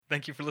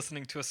Thank you for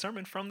listening to a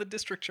sermon from the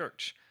District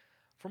Church.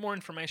 For more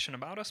information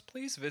about us,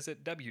 please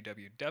visit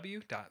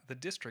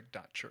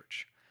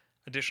www.thedistrict.church.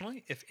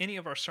 Additionally, if any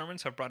of our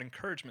sermons have brought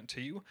encouragement to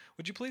you,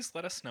 would you please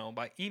let us know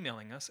by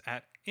emailing us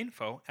at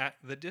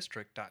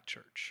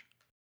info@thedistrict.church.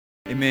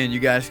 Amen. You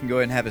guys can go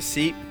ahead and have a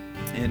seat.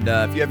 And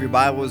if you have your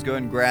Bibles, go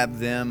ahead and grab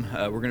them.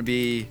 We're going to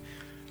be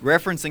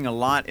referencing a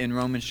lot in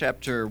Romans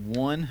chapter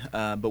 1,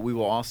 but we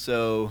will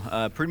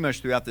also, pretty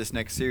much throughout this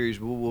next series,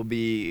 we will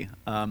be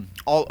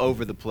all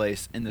over the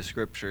place in the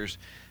Scriptures.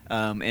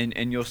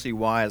 And you'll see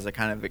why as I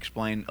kind of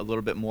explain a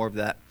little bit more of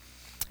that.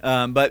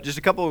 But just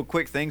a couple of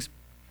quick things.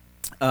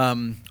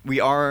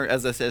 We are,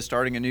 as I said,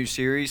 starting a new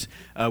series.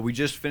 We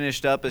just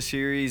finished up a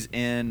series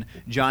in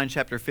John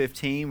chapter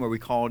 15 where we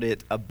called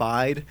it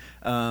Abide.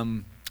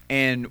 And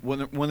one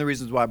of the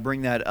reasons why I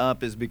bring that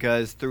up is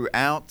because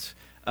throughout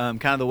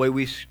kind of the way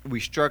we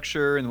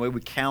structure and the way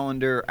we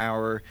calendar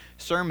our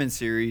sermon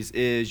series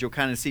is you'll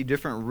kind of see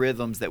different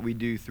rhythms that we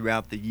do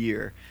throughout the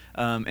year.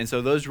 And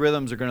so those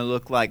rhythms are going to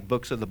look like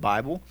books of the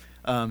Bible.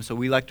 So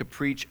we like to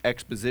preach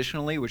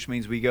expositionally, which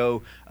means we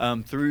go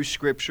through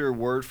Scripture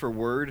word for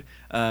word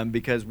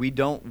because we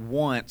don't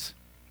want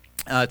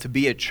to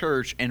be a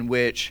church in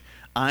which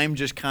I'm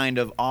just kind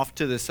of off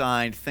to the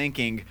side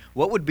thinking,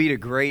 what would be a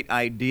great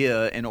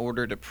idea in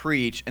order to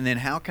preach, and then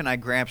how can I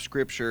grab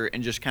Scripture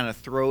and just kind of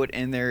throw it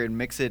in there and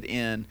mix it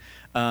in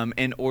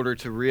order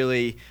to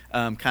really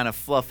kind of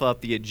fluff up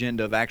the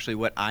agenda of actually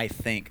what I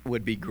think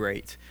would be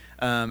great.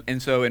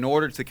 And so in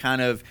order to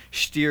kind of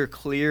steer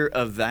clear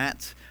of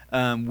that,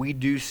 we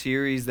do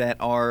series that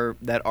are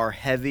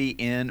heavy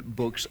in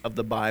books of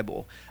the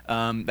Bible.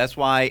 That's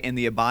why in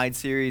the Abide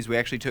series, we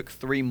actually took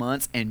 3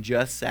 months and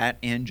just sat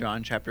in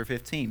John chapter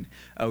 15.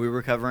 We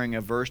were covering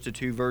a verse to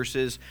 2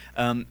 verses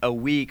a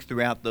week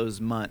throughout those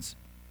months.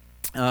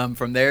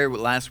 From there,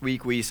 last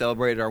week we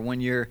celebrated our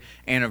 1-year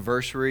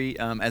anniversary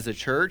as a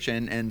church,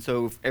 and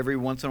so every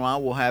once in a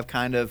while we'll have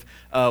kind of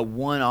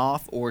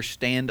one-off or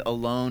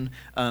stand-alone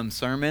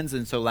sermons.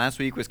 And so last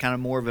week was kind of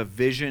more of a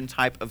vision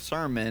type of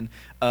sermon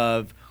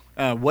of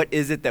what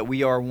is it that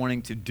we are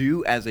wanting to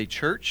do as a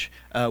church?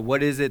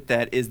 What is it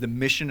that is the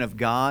mission of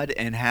God,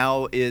 and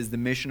how is the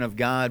mission of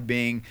God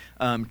being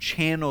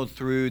channeled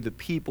through the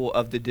people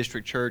of the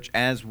District Church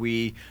as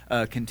we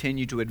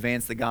continue to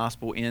advance the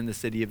gospel in the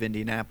city of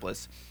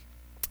Indianapolis?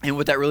 And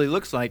what that really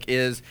looks like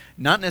is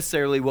not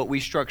necessarily what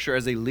we structure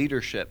as a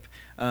leadership.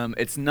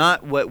 It's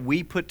not what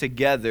we put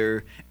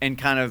together and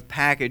kind of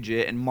package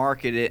it and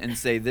market it and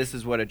say this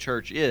is what a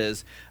church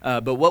is.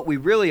 But what we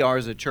really are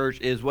as a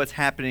church is what's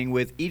happening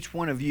with each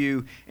one of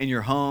you in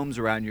your homes,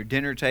 around your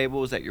dinner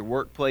tables, at your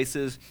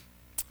workplaces,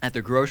 at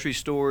the grocery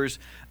stores,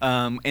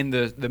 in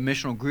the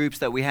missional groups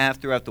that we have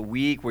throughout the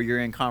week where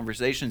you're in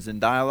conversations and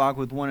dialogue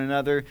with one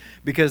another,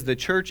 because the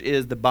church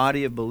is the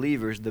body of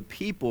believers, the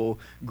people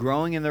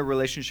growing in their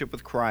relationship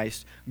with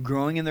Christ,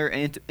 growing in their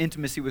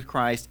intimacy with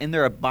Christ, in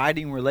their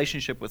abiding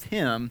relationship with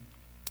Him,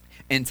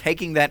 and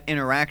taking that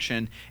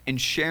interaction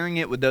and sharing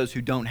it with those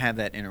who don't have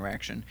that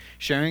interaction,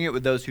 sharing it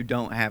with those who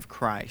don't have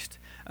Christ.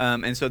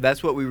 And so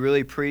that's what we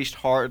really preached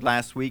hard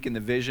last week, and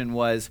the vision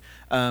was,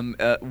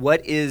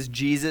 what is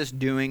Jesus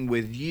doing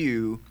with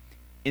you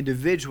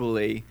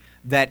individually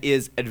that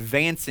is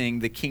advancing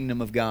the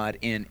kingdom of God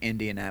in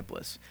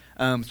Indianapolis?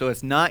 So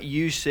it's not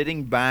you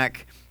sitting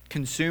back,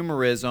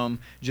 consumerism,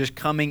 just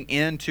coming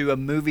into a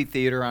movie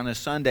theater on a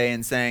Sunday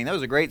and saying, that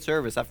was a great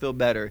service, I feel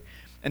better,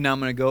 and now I'm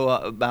going to go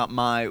about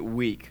my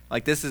week.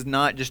 Like, this is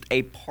not just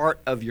a part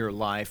of your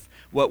life.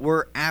 What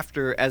we're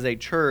after as a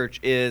church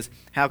is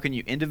how can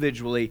you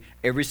individually,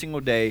 every single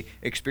day,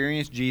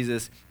 experience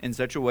Jesus in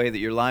such a way that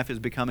your life is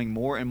becoming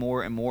more and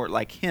more and more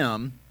like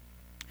Him,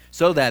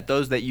 so that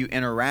those that you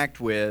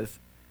interact with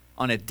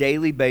on a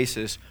daily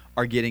basis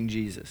are getting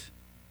Jesus.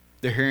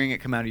 They're hearing it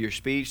come out of your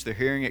speech. They're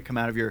hearing it come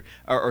out of your,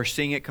 or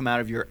seeing it come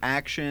out of your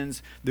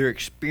actions. They're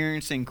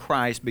experiencing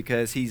Christ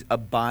because He's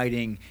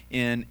abiding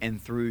in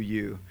and through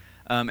you.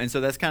 And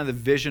so that's kind of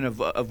the vision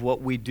of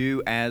what we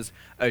do as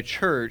a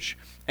church.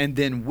 And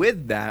then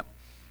with that,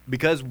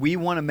 because we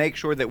want to make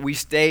sure that we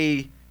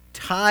stay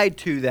tied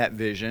to that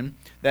vision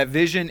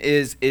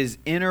is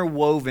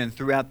interwoven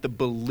throughout the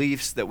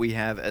beliefs that we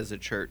have as a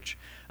church.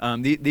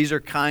 These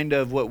are kind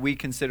of what we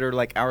consider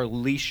like our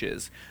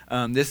leashes.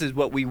 This is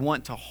what we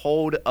want to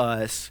hold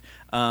us,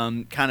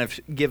 kind of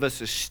give us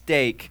a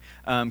stake,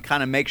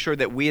 kind of make sure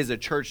that we as a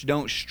church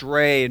don't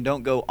stray and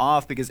don't go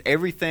off, because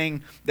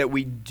everything that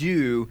we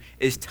do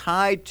is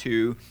tied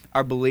to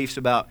our beliefs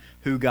about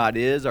who God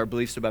is, our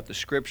beliefs about the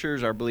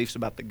Scriptures, our beliefs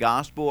about the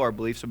gospel, our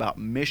beliefs about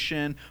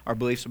mission, our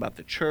beliefs about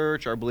the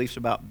church, our beliefs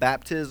about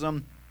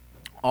baptism.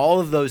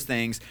 All of those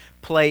things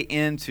play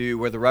into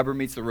where the rubber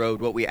meets the road,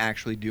 what we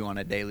actually do on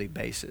a daily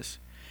basis.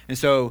 And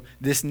so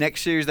this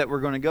next series that we're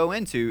going to go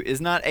into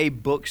is not a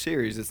book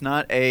series. It's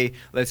not a,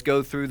 let's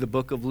go through the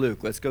book of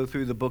Luke. Let's go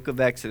through the book of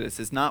Exodus.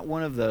 It's not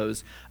one of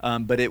those,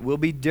 but it will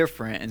be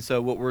different. And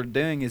so what we're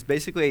doing is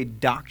basically a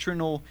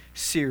doctrinal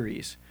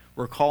series.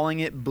 We're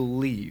calling it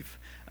Believe,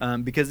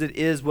 because it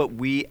is what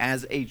we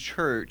as a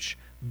church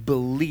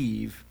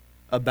believe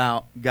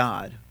about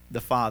God.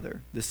 the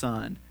Father, the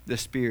Son, the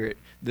Spirit,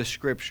 the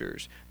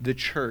Scriptures, the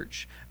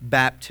church,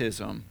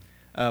 baptism.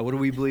 What do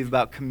we believe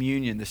about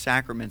communion, the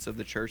sacraments of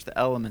the church, the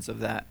elements of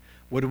that?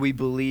 What do we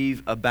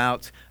believe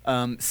about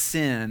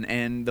sin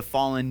and the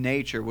fallen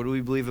nature? What do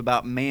we believe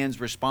about man's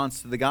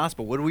response to the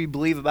gospel? What do we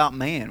believe about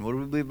man? What do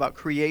we believe about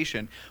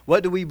creation?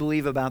 What do we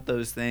believe about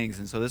those things?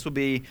 And so this will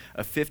be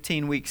a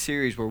 15-week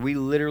series where we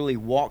literally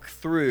walk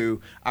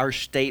through our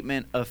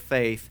statement of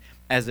faith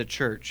as a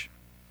church.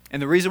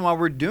 And the reason why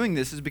we're doing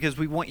this is because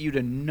we want you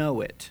to know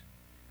it.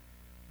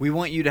 We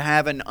want you to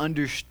have an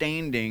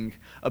understanding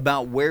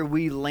about where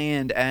we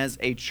land as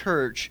a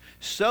church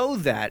so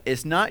that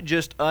it's not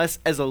just us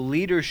as a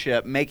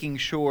leadership making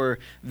sure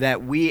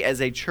that we as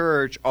a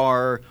church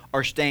are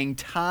staying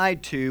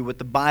tied to what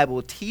the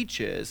Bible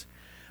teaches,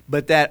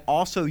 but that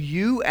also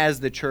you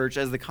as the church,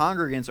 as the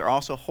congregants, are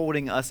also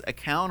holding us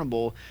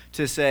accountable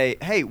to say,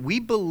 hey, we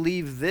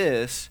believe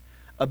this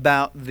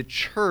about the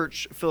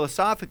church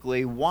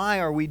philosophically. Why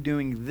are we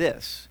doing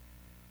this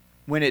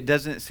when it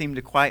doesn't seem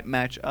to quite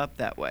match up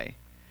that way?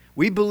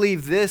 We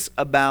believe this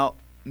about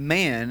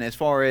man as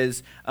far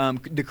as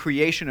the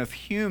creation of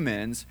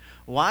humans.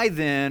 Why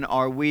then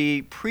are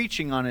we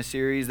preaching on a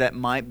series that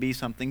might be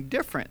something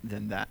different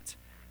than that?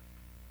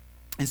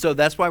 And so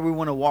that's why we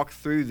want to walk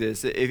through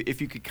this. If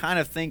you could kind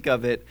of think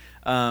of it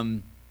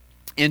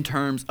in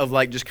terms of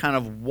like just kind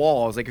of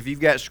walls. Like if you've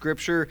got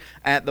Scripture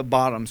at the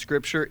bottom,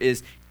 Scripture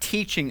is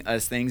teaching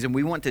us things, and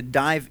we want to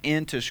dive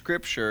into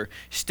Scripture.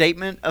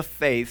 Statement of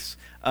faiths,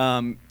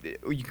 you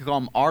can call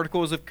them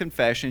articles of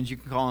confessions, you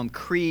can call them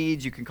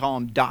creeds, you can call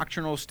them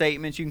doctrinal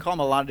statements, you can call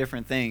them a lot of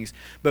different things.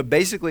 But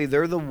basically,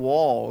 they're the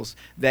walls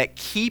that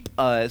keep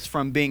us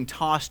from being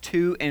tossed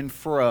to and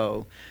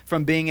fro,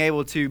 from being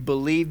able to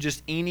believe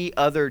just any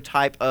other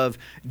type of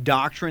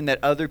doctrine that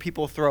other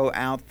people throw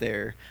out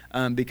there.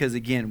 Because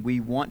again,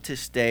 we want to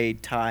stay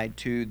tied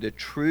to the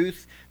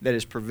truth that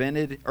is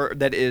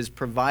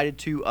provided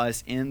to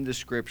us in the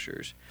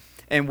Scriptures.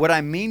 And what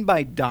I mean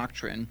by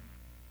doctrine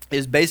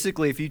is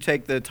basically, if you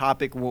take the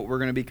topic, what we're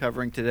going to be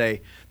covering today,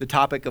 the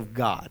topic of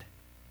God.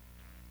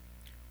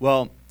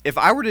 Well, if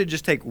I were to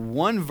just take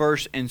one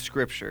verse in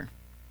Scripture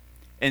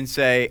and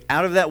say,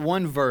 out of that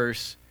one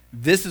verse,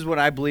 this is what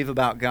I believe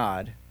about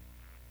God,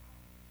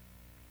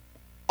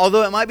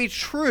 although it might be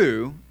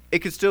true, it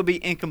could still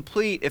be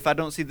incomplete if I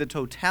don't see the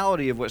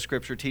totality of what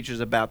Scripture teaches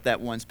about that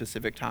one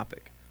specific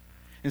topic.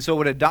 And so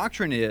what a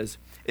doctrine is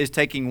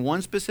taking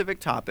one specific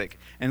topic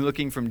and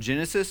looking from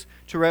Genesis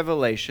to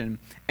Revelation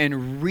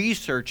and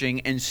researching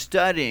and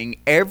studying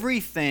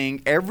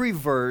everything, every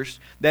verse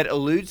that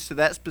alludes to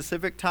that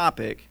specific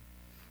topic.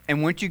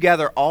 And once you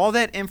gather all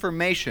that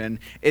information,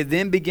 it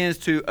then begins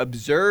to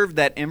observe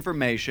that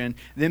information,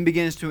 then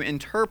begins to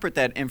interpret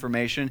that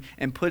information,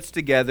 and puts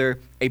together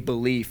a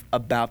belief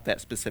about that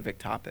specific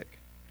topic.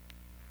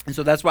 And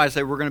so that's why I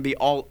say we're going to be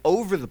all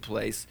over the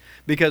place,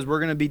 because we're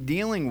going to be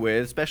dealing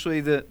with,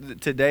 especially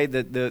today,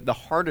 the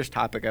hardest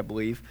topic, I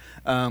believe,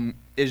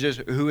 is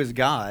just who is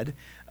God,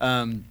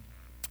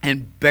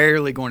 and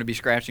barely going to be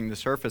scratching the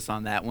surface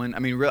on that one. I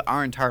mean,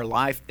 our entire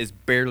life is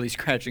barely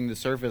scratching the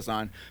surface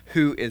on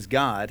who is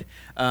God.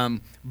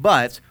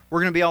 But we're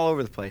going to be all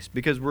over the place,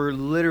 because we're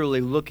literally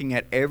looking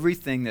at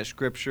everything that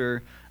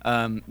Scripture,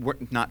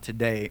 not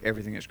today,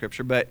 everything in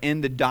Scripture, but in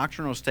the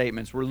doctrinal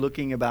statements, we're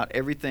looking about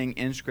everything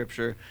in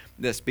Scripture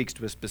that speaks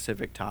to a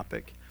specific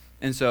topic.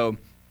 And so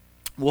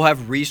we'll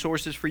have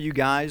resources for you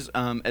guys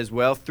as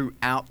well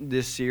throughout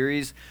this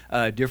series,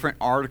 different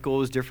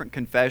articles, different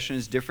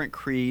confessions, different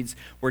creeds.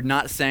 We're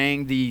not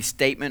saying the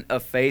statement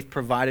of faith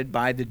provided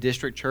by the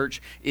district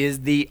church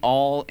is the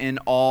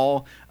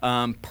all-in-all,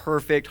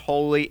 perfect,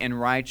 holy, and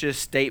righteous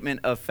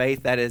statement of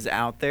faith that is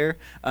out there,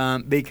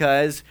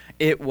 because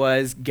it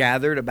was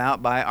gathered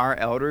about by our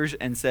elders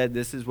and said,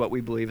 this is what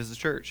we believe as a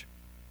church.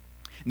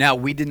 Now,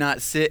 we did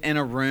not sit in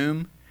a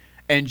room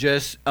and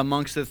just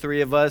amongst the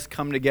three of us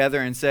come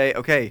together and say,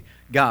 okay,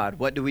 God,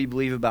 what do we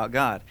believe about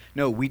God?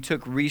 No, we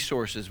took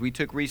resources. We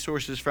took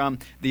resources from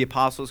the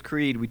Apostles'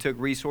 Creed. We took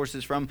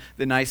resources from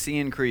the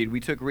Nicene Creed. We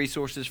took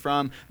resources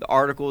from the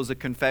Articles of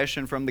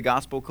Confession from the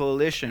Gospel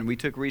Coalition. We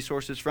took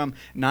resources from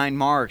 9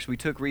 Marks. We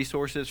took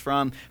resources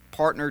from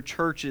partner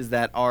churches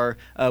that are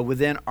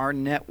within our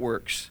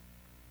networks.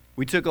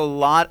 We took a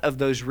lot of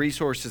those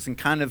resources and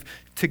kind of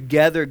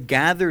together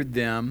gathered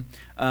them,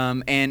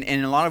 and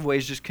in a lot of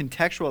ways just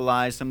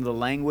contextualized some of the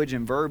language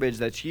and verbiage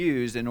that's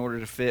used in order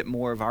to fit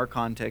more of our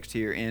context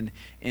here in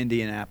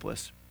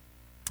Indianapolis.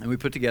 And we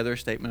put together a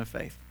statement of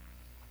faith.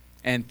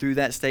 And through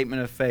that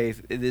statement of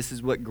faith, this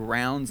is what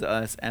grounds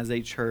us as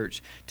a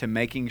church to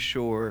making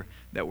sure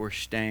that we're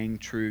staying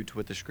true to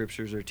what the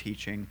Scriptures are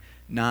teaching,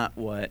 not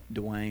what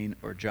Dwayne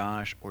or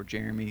Josh or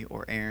Jeremy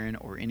or Aaron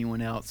or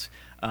anyone else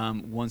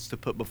wants to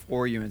put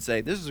before you and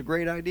say, this is a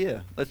great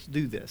idea. Let's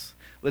do this.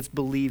 Let's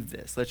believe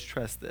this. Let's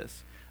trust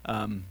this.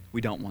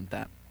 We don't want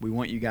that. We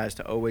want you guys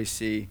to always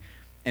see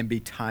and be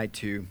tied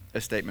to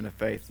a statement of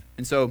faith.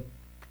 And so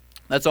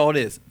that's all it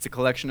is. It's a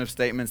collection of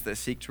statements that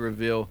seek to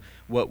reveal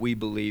what we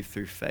believe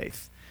through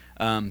faith.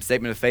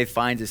 Statement of faith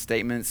finds its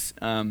statements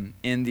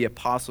in the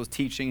apostles'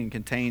 teaching and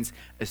contains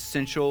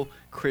essential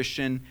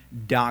Christian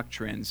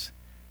doctrines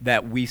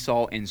that we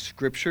saw in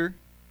Scripture.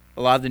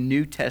 A lot of the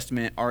New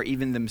Testament are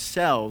even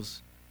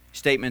themselves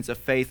statements of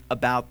faith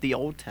about the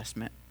Old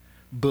Testament.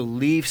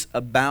 Beliefs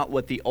about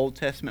what the Old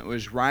Testament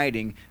was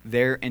writing,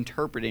 they're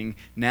interpreting,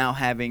 now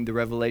having the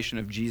revelation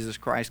of Jesus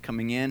Christ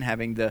coming in,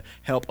 having the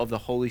help of the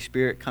Holy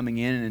Spirit coming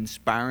in and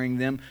inspiring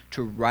them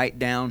to write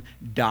down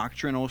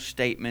doctrinal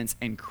statements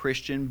and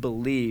Christian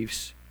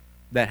beliefs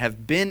that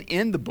have been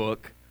in the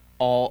book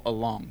all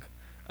along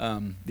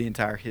the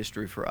entire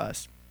history for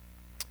us.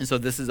 And so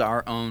this is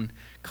our own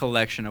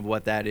collection of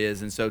what that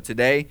is. And so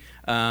today,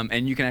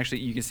 and you can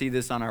see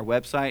this on our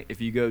website. If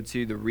you go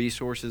to the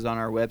resources on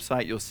our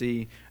website, you'll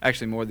see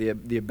actually more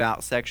the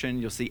about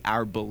section. You'll see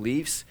our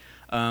beliefs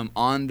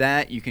on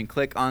that. You can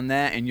click on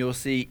that, and you'll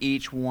see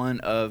each one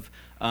of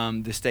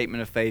the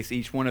statement of faith,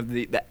 each one of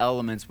the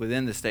elements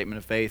within the statement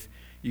of faith.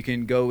 You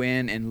can go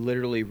in and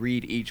literally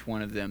read each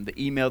one of them. The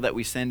email that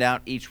we send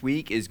out each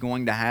week is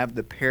going to have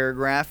the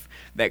paragraph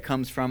that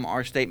comes from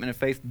our statement of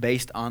faith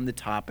based on the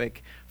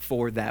topic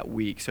for that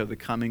week, so the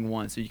coming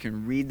one. So you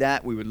can read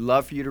that. We would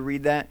love for you to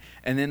read that.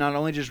 And then not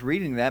only just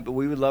reading that, but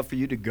we would love for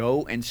you to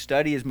go and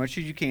study as much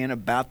as you can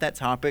about that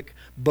topic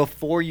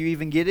before you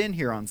even get in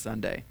here on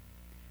Sunday.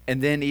 And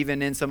then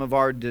even in some of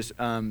our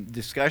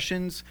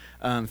discussions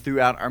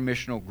throughout our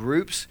missional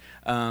groups,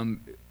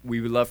 we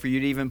would love for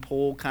you to even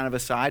pull kind of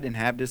aside and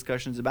have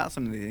discussions about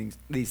some of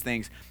these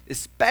things,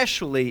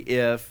 especially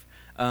if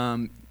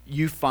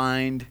you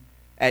find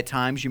at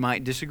times you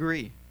might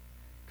disagree.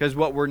 Because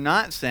what we're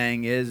not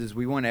saying is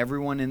we want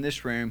everyone in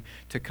this room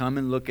to come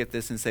and look at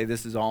this and say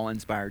this is all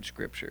inspired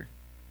Scripture.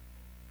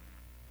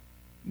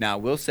 Now,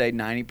 we'll say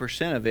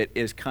 90% of it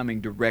is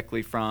coming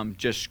directly from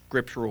just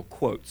scriptural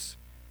quotes.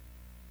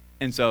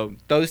 And so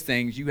those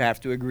things you have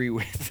to agree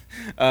with.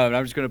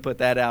 I'm just going to put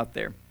that out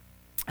there.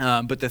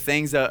 But the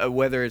things,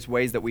 whether it's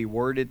ways that we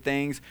worded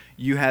things,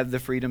 you have the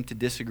freedom to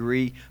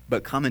disagree,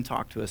 but come and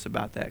talk to us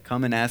about that.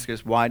 Come and ask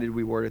us, why did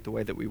we word it the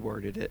way that we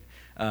worded it,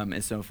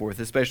 and so forth,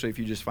 especially if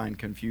you just find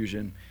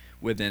confusion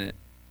within it.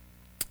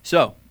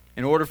 So,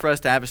 in order for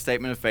us to have a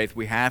statement of faith,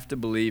 we have to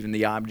believe in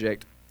the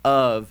object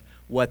of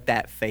what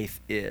that faith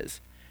is.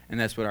 And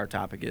that's what our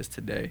topic is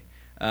today.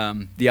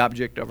 The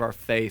object of our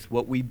faith,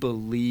 what we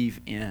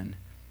believe in,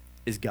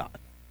 is God.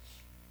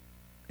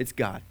 It's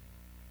God.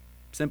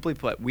 Simply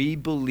put, we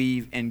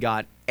believe in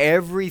God.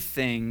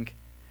 Everything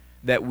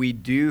that we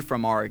do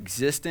from our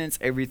existence,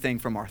 everything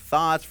from our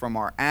thoughts, from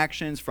our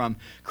actions, from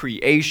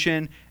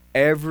creation,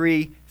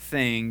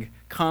 everything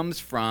comes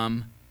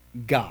from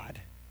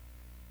God.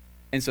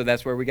 And so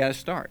that's where we got to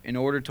start. In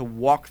order to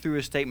walk through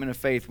a statement of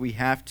faith, we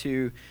have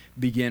to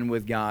begin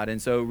with God.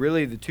 And so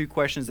really the two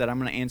questions that I'm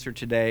going to answer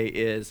today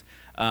is,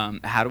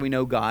 how do we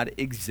know God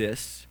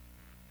exists?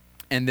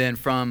 And then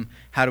from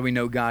how do we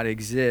know God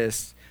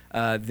exists,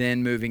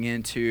 then moving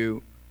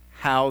into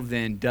how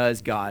then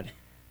does God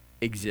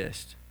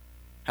exist?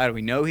 How do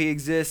we know he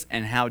exists,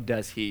 and how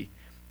does he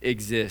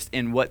exist?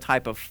 In what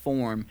type of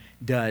form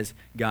does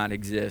God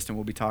exist? And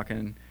we'll be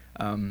talking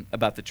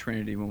about the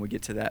Trinity when we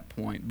get to that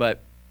point.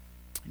 But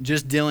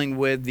just dealing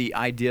with the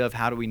idea of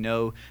how do we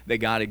know that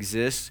God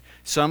exists.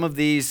 Some of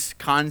these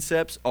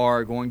concepts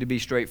are going to be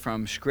straight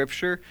from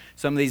Scripture.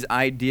 Some of these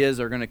ideas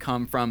are going to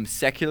come from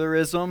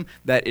secularism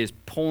that is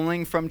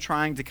pulling from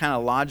trying to kind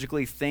of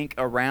logically think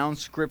around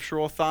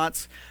scriptural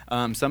thoughts.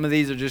 Some of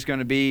these are just going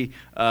to be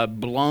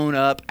blown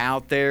up,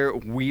 out there,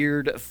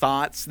 weird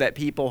thoughts that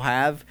people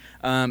have.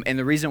 And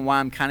the reason why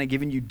I'm kind of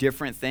giving you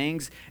different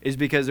things is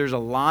because there's a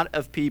lot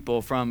of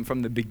people from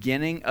the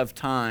beginning of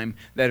time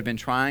that have been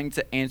trying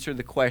to answer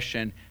the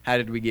question, how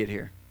did we get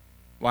here?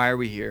 Why are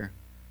we here?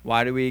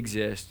 Why do we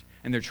exist?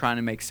 And they're trying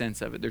to make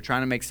sense of it. They're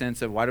trying to make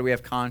sense of why do we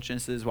have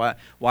consciences? Why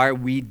are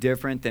we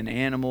different than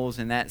animals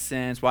in that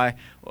sense? Why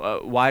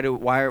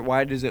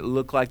does it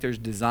look like there's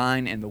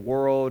design in the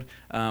world?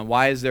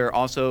 Why is there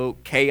also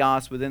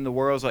chaos within the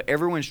world? So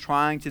everyone's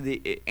trying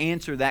to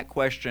answer that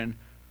question,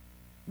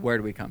 where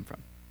do we come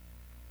from?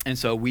 And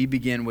so we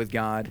begin with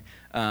God,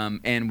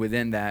 and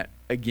within that,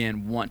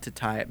 again, want to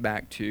tie it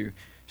back to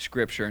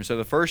Scripture. And so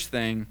the first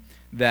thing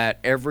that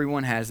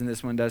everyone has, and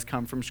this one does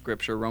come from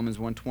Scripture, Romans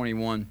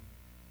 1:21,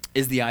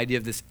 is the idea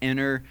of this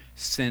inner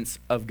sense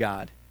of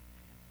God.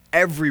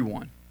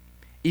 Everyone,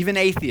 even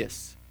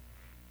atheists.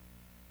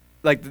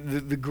 Like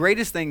the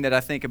greatest thing that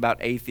I think about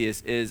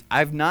atheists is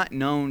I've not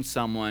known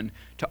someone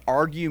to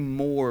argue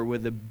more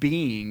with a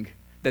being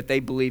that they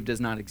believe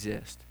does not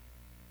exist.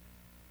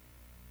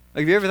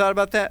 Like, have you ever thought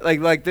about that?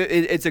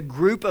 It's a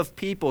group of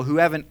people who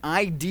have an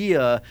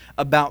idea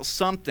about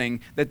something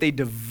that they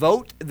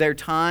devote their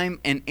time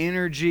and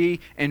energy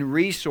and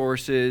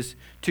resources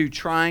to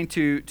trying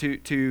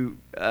to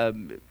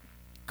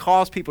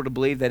cause people to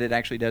believe that it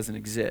actually doesn't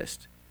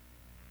exist.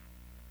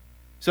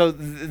 So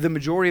the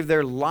majority of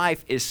their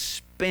life is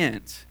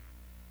spent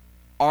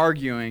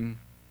arguing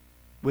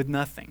with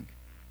nothing.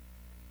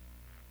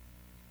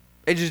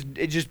 It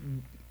just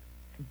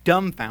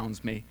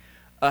dumbfounds me.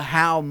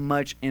 how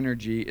much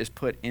energy is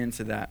put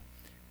into that.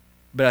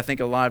 But I think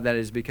a lot of that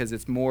is because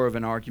it's more of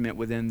an argument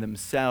within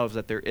themselves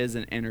that there is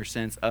an inner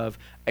sense of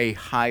a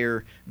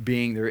higher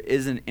being. There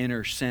is an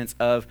inner sense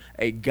of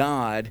a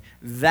God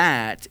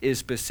that is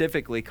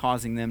specifically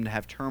causing them to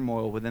have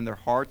turmoil within their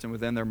hearts and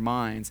within their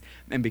minds.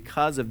 And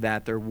because of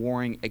that, they're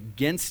warring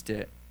against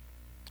it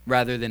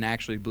rather than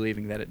actually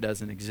believing that it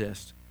doesn't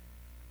exist.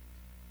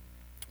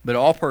 But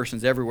all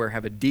persons everywhere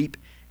have a deep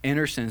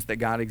inner sense that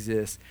God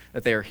exists,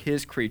 that they are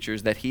his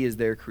creatures, that he is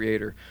their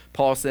creator.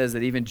 Paul says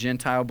that even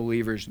Gentile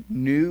believers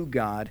knew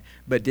God,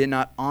 but did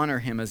not honor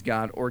him as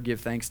God or give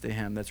thanks to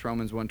him. That's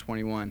Romans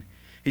 1:21.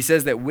 He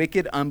says that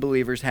wicked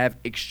unbelievers have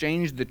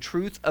exchanged the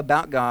truth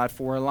about God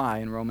for a lie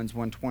in Romans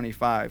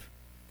 1:25.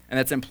 And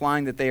that's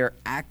implying that they are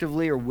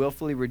actively or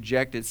willfully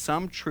rejected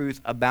some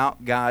truth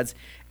about God's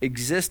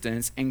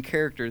existence and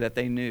character that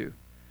they knew.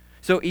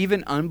 So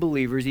even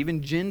unbelievers,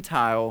 even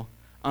Gentile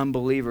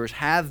unbelievers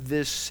have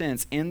this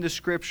sense in the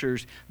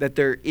scriptures that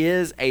there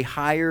is a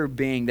higher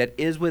being that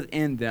is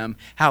within them.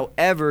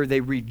 However, they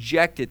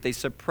reject it, they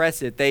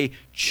suppress it, they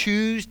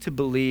choose to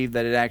believe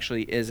that it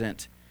actually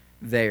isn't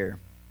there.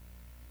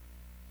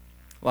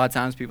 A lot of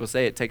times people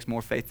say it takes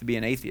more faith to be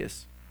an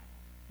atheist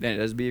than it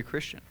does to be a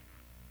Christian.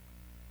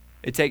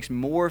 It takes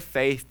more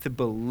faith to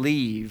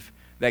believe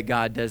that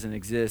God doesn't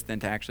exist than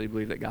to actually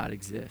believe that God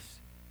exists.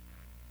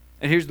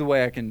 And here's the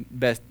way I can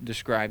best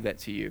describe that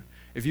to you.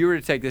 If you were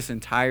to take this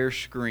entire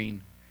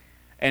screen,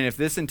 and if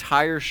this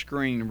entire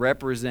screen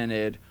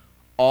represented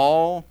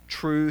all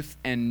truth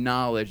and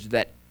knowledge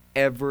that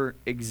ever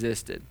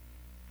existed,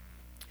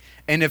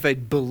 and if a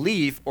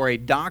belief or a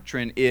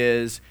doctrine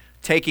is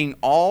taking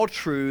all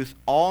truth,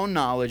 all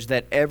knowledge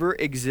that ever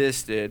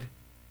existed,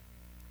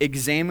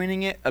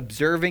 examining it,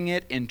 observing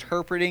it,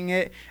 interpreting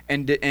it,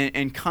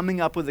 and coming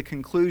up with a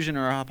conclusion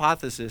or a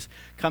hypothesis,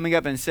 coming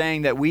up and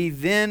saying that we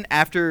then,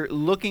 after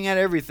looking at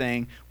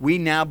everything, we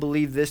now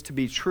believe this to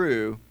be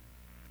true.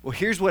 Well,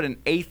 here's what an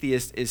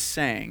atheist is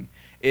saying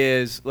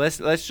is,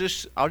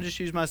 I'll just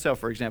use myself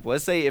for example.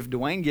 Let's say if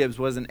Dwayne Gibbs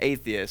was an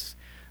atheist,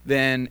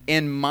 then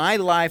in my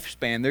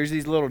lifespan, there's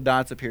these little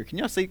dots up here. Can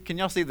y'all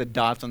see the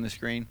dots on the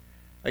screen?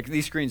 Like,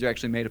 these screens are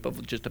actually made up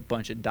of just a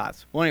bunch of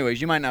dots. Well,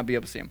 anyways, you might not be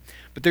able to see them.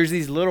 But there's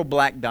these little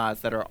black dots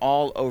that are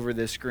all over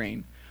this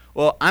screen.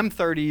 Well, I'm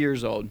 30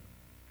 years old.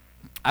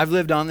 I've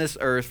lived on this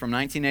earth from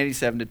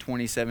 1987 to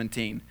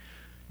 2017.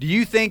 Do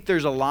you think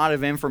there's a lot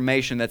of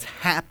information that's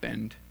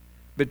happened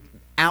but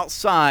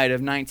outside of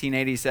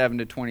 1987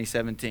 to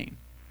 2017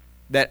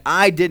 that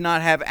I did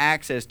not have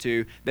access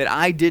to, that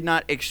I did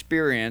not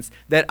experience,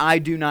 that I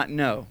do not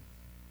know?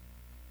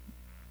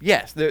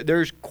 Yes,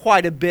 there's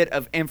quite a bit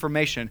of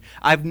information.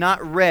 I've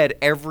not read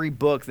every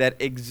book that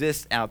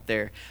exists out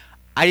there.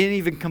 I didn't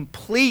even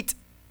complete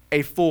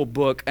a full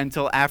book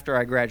until after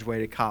I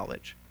graduated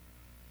college.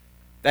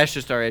 That's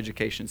just our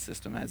education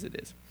system as it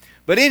is.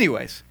 But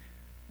anyways,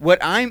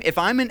 if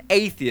I'm an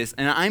atheist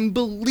and I'm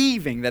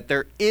believing that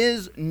there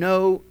is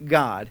no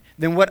God,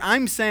 then what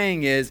I'm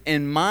saying is,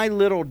 in my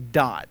little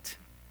dot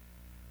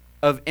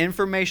of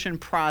information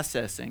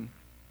processing,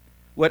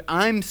 what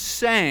I'm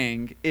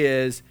saying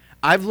is,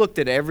 I've looked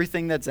at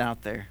everything that's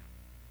out there,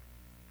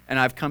 and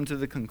I've come to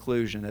the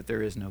conclusion that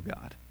there is no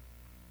God.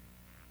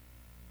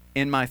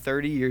 In my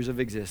 30 years of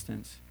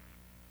existence,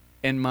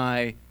 in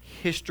my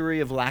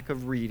history of lack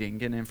of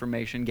reading and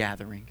information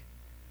gathering,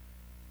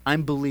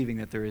 I'm believing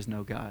that there is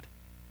no God.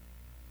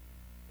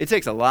 It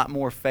takes a lot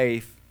more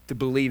faith to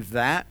believe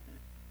that,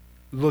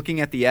 looking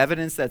at the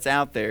evidence that's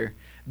out there,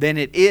 than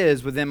it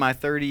is within my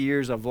 30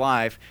 years of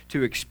life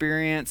to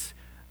experience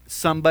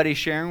somebody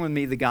sharing with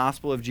me the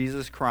gospel of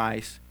Jesus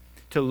Christ,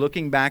 to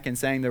looking back and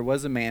saying there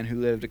was a man who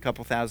lived a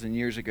couple thousand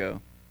years ago,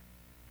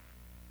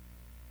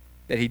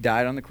 that he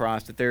died on the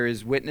cross, that there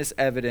is witness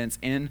evidence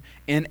in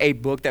a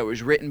book that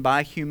was written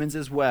by humans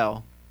as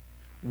well,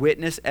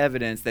 witness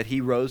evidence that he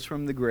rose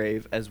from the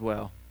grave as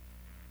well.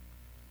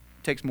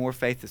 It takes more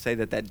faith to say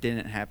that that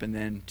didn't happen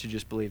than to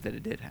just believe that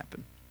it did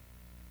happen.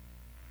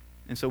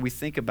 And so we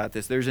think about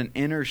this. There's an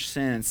inner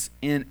sense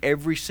in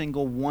every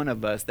single one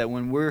of us that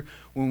when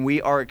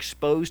we are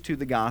exposed to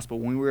the gospel,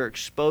 when we're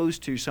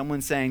exposed to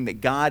someone saying that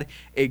God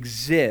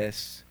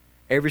exists,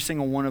 every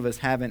single one of us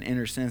have an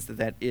inner sense that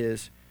that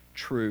is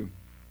true.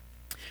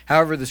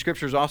 However, the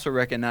scriptures also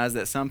recognize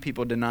that some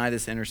people deny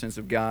this inner sense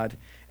of God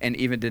and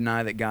even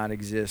deny that God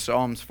exists.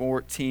 Psalms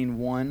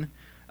 14:1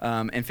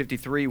 and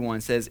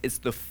 53:1 says, "It's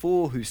the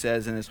fool who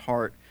says in his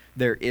heart,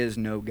 there is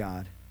no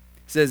God."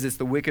 It says it's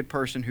the wicked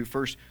person who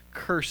first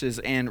curses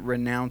and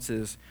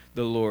renounces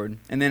the Lord,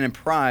 and then in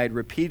pride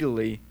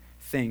repeatedly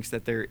thinks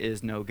that there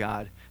is no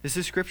God. This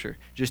is Scripture,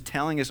 just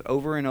telling us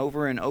over and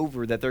over and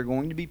over that there are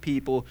going to be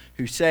people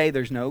who say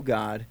there's no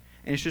God,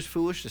 and it's just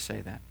foolish to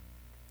say that.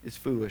 It's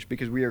foolish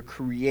because we are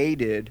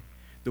created,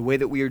 the way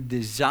that we are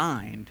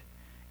designed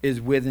is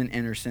with an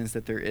inner sense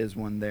that there is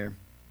one there.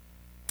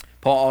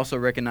 Paul also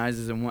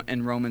recognizes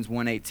in Romans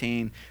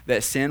 1:18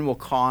 that sin will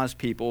cause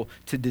people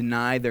to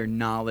deny their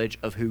knowledge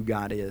of who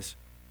God is.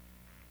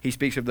 He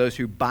speaks of those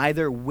who by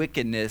their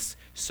wickedness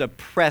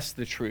suppress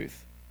the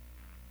truth.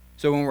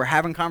 So when we're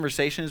having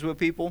conversations with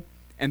people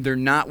and they're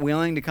not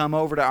willing to come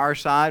over to our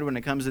side when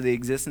it comes to the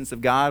existence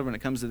of God, when it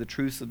comes to the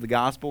truths of the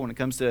gospel, when it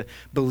comes to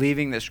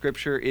believing that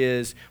Scripture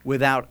is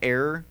without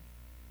error,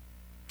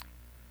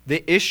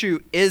 the issue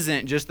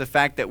isn't just the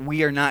fact that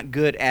we are not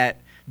good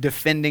at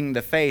defending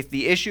the faith.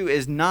 The issue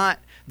is not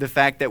the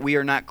fact that we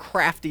are not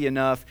crafty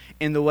enough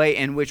in the way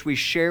in which we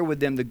share with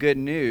them the good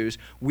news.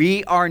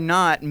 We are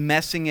not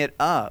messing it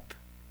up.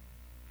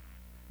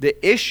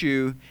 The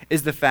issue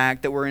is the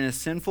fact that we're in a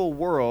sinful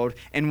world,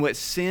 and what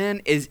sin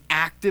is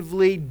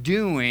actively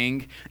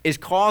doing is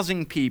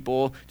causing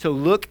people to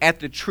look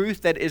at the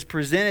truth that is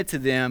presented to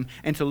them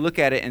and to look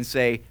at it and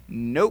say,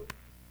 nope,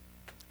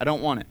 I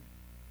don't want it.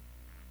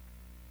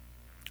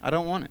 I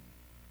don't want it.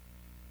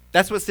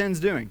 That's what sin's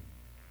doing.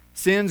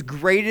 Sin's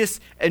greatest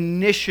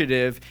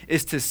initiative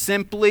is to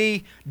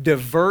simply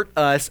divert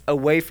us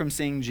away from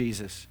seeing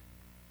Jesus.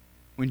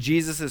 When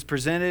Jesus is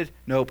presented,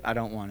 nope, I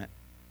don't want it.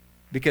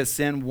 Because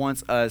sin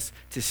wants us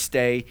to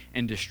stay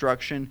in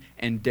destruction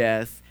and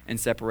death and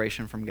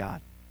separation from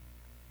God.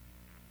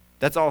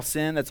 That's all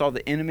sin, that's all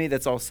the enemy,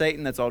 that's all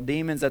Satan, that's all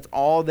demons, that's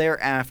all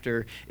they're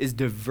after, is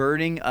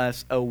diverting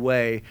us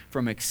away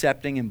from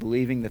accepting and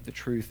believing that the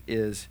truth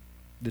is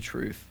the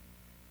truth.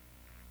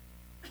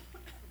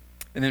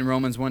 And then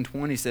Romans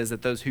 1:20 says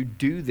that those who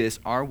do this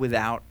are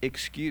without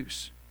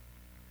excuse.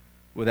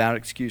 Without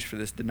excuse for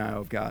this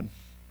denial of God.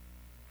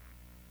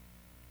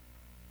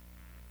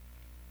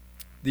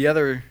 The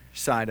other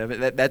side of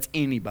it, that's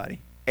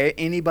anybody.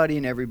 Anybody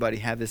and everybody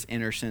have this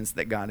inner sense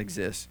that God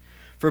exists.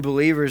 For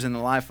believers in the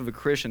life of a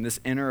Christian, this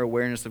inner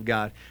awareness of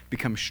God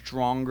becomes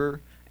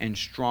stronger and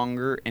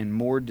stronger and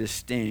more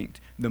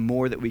distinct the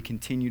more that we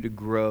continue to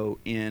grow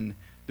in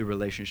the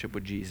relationship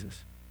with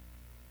Jesus.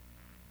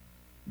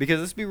 Because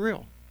let's be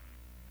real.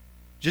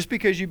 Just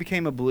because you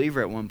became a believer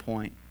at one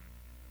point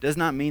does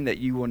not mean that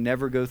you will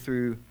never go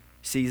through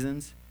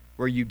seasons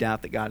where you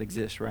doubt that God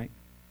exists, right?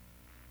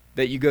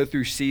 That you go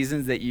through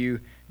seasons that you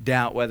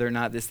doubt whether or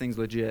not this thing's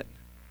legit.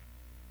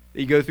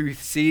 That you go through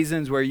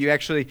seasons where you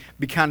actually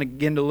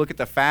begin to look at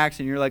the facts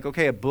and you're like,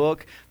 okay, a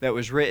book that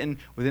was written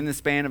within the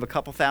span of a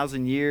couple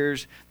thousand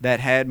years that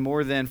had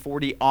more than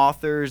 40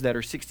 authors, that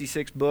are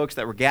 66 books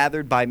that were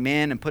gathered by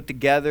men and put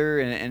together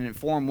and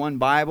form one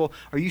Bible.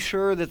 Are you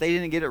sure that they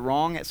didn't get it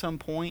wrong at some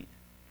point?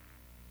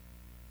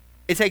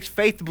 It takes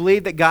faith to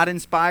believe that God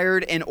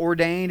inspired and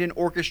ordained and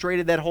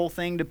orchestrated that whole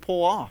thing to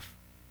pull off.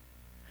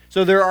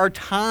 So there are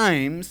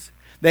times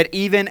that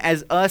even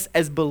as us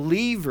as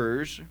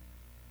believers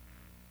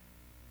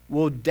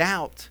will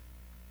doubt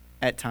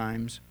at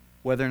times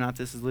whether or not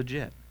this is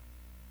legit.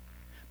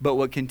 But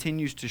what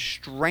continues to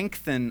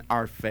strengthen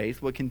our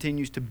faith, what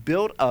continues to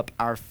build up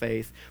our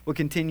faith, what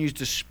continues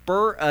to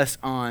spur us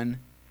on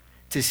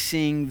to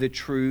seeing the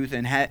truth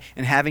and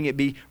having it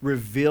be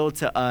revealed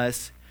to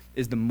us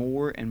is the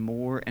more and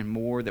more and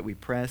more that we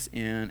press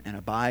in and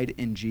abide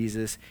in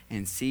Jesus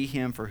and see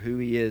Him for who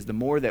He is. The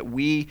more that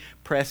we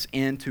press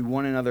into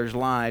one another's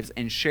lives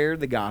and share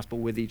the gospel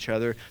with each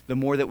other, the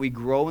more that we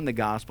grow in the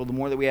gospel, the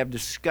more that we have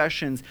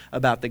discussions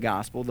about the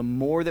gospel, the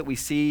more that we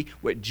see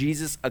what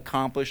Jesus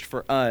accomplished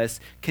for us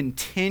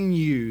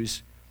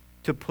continues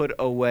to put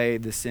away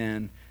the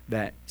sin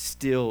that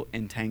still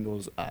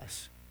entangles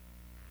us.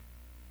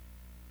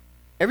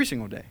 Every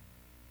single day,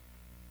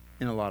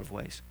 in a lot of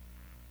ways.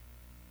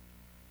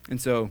 And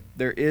so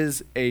there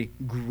is a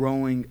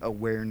growing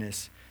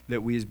awareness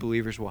that we as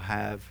believers will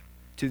have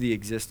to the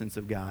existence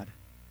of God.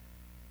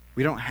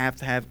 We don't have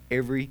to have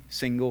every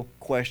single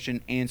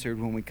question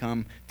answered when we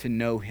come to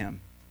know Him.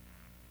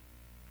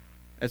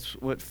 That's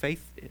what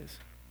faith is.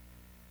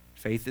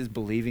 Faith is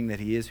believing that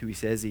He is who He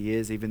says He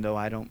is, even though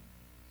I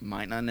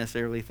might not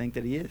necessarily think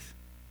that He is,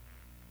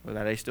 or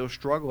that I still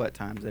struggle at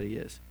times that He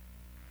is.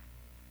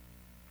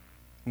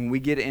 When we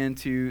get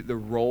into the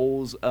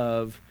roles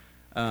of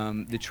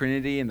the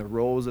Trinity and the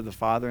roles of the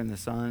Father and the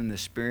Son and the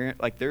Spirit,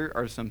 like there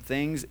are some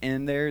things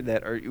in there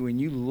that are, when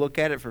you look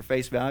at it for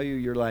face value,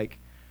 you're like,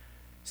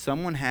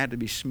 someone had to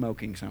be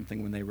smoking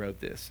something when they wrote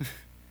this.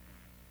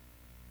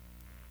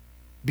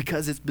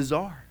 Because it's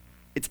bizarre.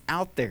 It's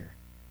out there.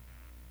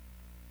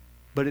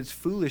 But it's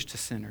foolish to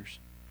sinners.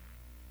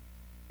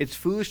 It's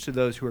foolish to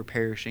those who are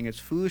perishing. It's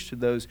foolish to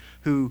those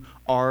who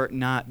are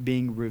not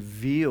being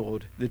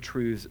revealed the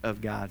truths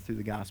of God through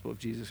the gospel of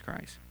Jesus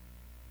Christ.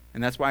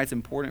 And that's why it's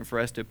important for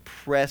us to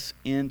press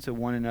into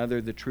one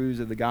another the truths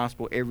of the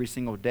gospel every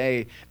single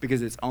day,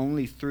 because it's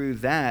only through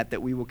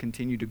that we will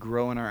continue to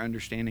grow in our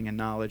understanding and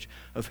knowledge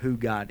of who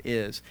God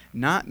is.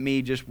 Not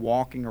me just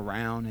walking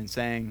around and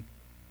saying,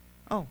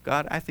 oh,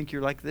 God, I think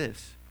you're like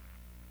this.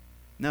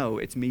 No,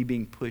 it's me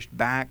being pushed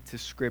back to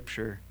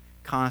Scripture,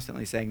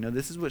 constantly saying, no,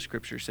 this is what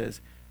Scripture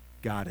says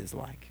God is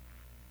like.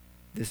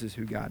 This is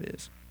who God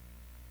is.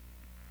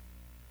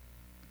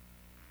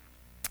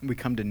 We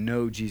come to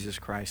know Jesus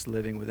Christ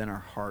living within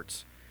our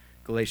hearts.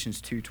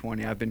 Galatians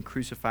 2:20, I've been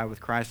crucified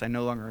with Christ. I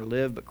no longer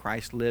live, but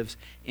Christ lives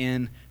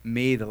in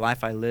me. The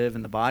life I live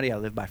in the body, I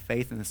live by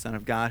faith in the Son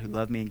of God who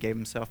loved me and gave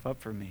Himself up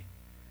for me.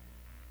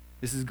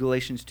 This is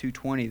Galatians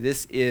 2:20.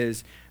 This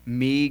is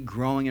me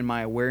growing in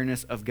my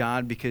awareness of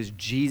God because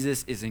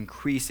Jesus is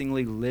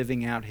increasingly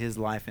living out his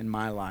life in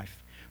my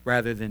life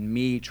rather than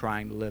me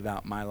trying to live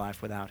out my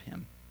life without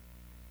him.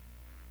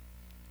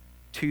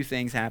 Two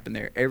things happen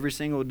there. Every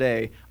single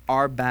day,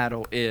 our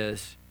battle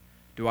is,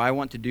 do I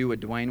want to do what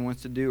Dwayne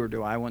wants to do, or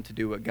do I want to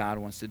do what God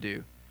wants to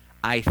do?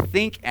 I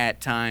think at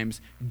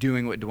times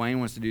doing what Dwayne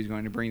wants to do is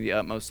going to bring the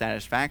utmost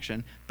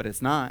satisfaction, but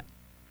it's not.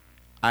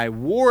 I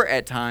war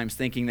at times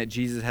thinking that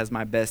Jesus has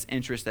my best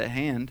interest at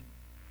hand,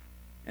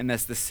 and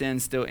that's the sin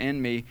still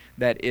in me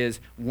that is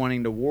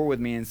wanting to war with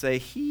me and say,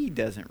 he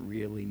doesn't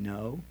really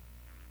know.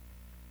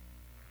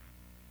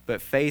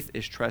 But faith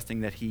is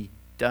trusting that he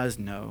does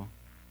know,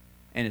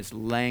 and it's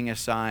laying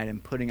aside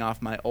and putting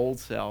off my old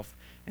self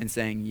and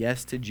saying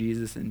yes to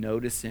Jesus and no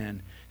to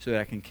sin so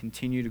that I can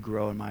continue to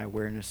grow in my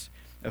awareness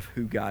of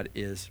who God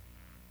is.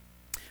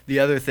 The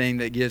other thing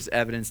that gives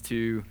evidence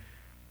to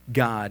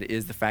God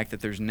is the fact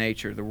that there's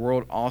nature. The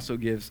world also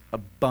gives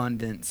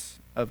abundance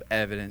of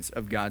evidence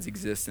of God's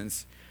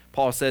existence.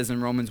 Paul says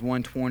in Romans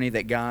 1:20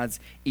 that God's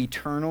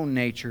eternal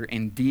nature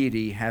and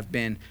deity have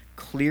been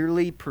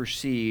clearly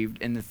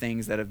perceived in the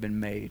things that have been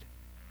made.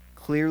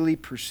 Clearly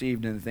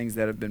perceived in the things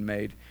that have been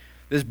made.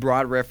 This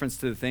broad reference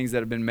to the things that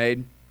have been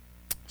made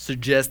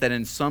suggests that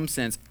in some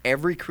sense,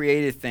 every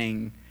created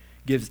thing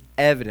gives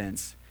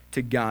evidence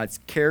to God's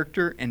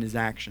character and his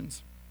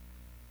actions.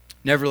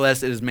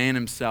 Nevertheless, it is man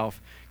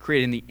himself,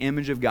 created in the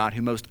image of God,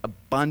 who most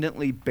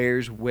abundantly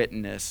bears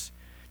witness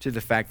to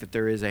the fact that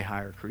there is a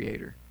higher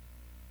creator.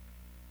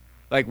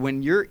 Like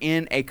when you're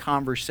in a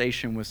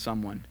conversation with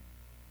someone,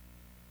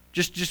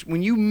 just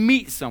when you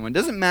meet someone,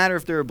 doesn't matter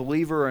if they're a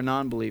believer or a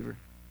non-believer,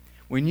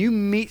 when you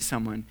meet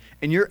someone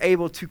and you're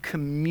able to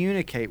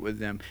communicate with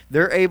them,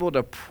 they're able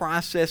to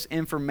process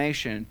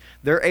information.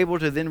 They're able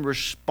to then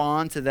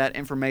respond to that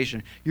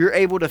information. You're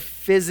able to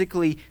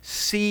physically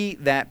see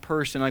that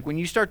person. Like when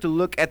you start to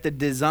look at the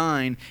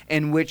design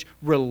in which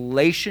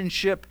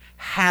relationship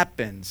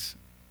happens,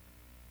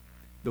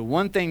 the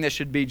one thing that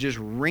should be just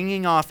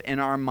ringing off in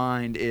our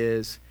mind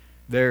is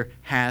there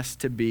has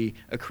to be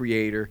a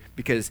creator,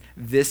 because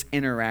this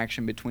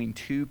interaction between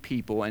two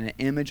people in an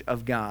image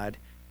of God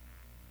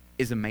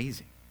is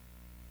amazing.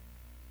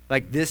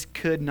 Like this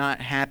could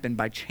not happen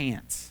by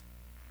chance.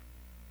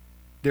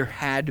 There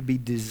had to be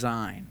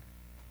design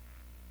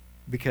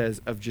because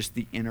of just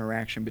the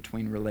interaction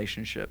between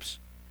relationships.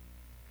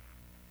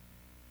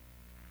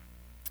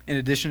 In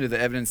addition to the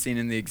evidence seen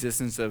in the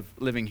existence of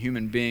living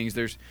human beings,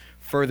 there's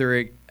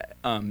further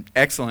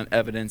excellent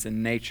evidence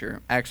in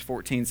nature. Acts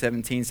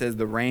 14:17 says,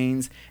 the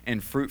rains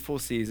and fruitful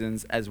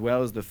seasons, as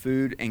well as the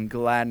food and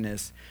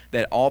gladness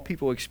that all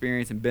people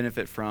experience and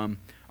benefit from,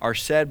 are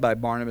said by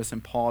Barnabas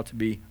and Paul to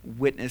be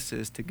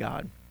witnesses to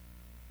God.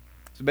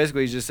 So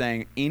basically he's just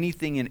saying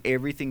anything and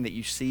everything that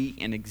you see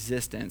in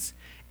existence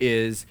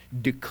is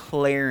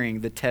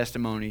declaring the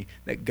testimony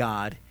that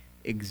God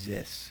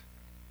exists.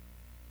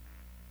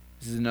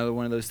 This is another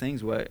one of those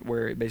things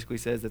where it basically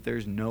says that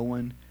there's no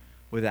one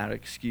without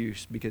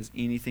excuse, because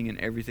anything and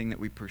everything that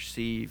we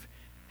perceive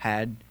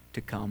had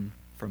to come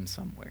from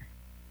somewhere.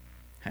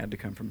 Had to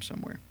come from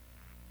somewhere.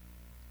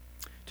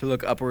 To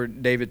look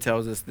upward, David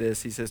tells us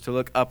this. He says, to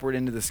look upward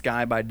into the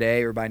sky by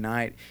day or by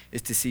night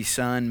is to see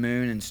sun,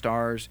 moon, and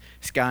stars,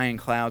 sky and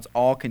clouds,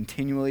 all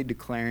continually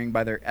declaring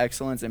by their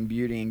excellence and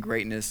beauty and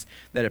greatness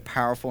that a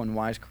powerful and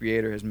wise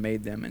Creator has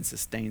made them and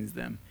sustains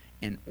them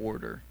in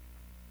order.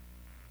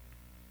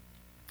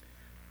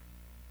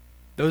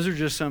 Those are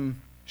just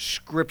some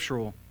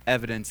scriptural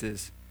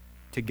evidences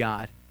to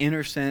God.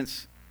 Inner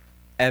sense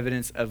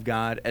evidence of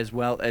God, as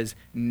well as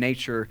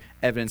nature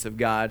evidence of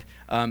God.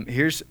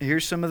 Here's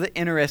some of the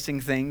interesting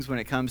things when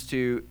it comes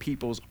to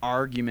people's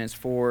arguments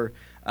for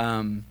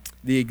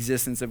the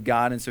existence of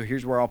God. And so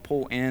here's where I'll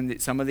pull in.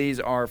 Some of these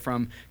are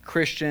from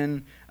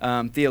Christian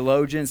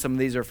theologians. Some of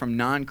these are from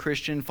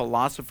non-Christian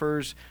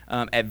philosophers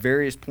at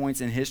various points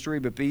in history.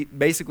 But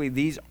basically,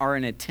 these are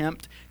an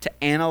attempt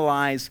to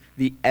analyze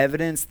the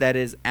evidence that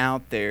is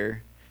out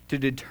there to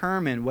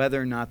determine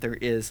whether or not there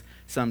is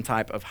some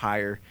type of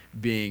higher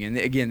being. And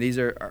again, these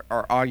are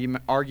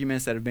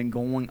arguments that have been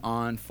going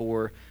on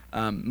for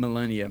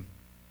millennia.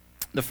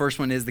 The first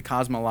one is the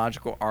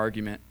cosmological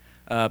argument.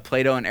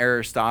 Plato and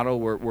Aristotle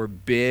were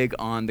big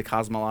on the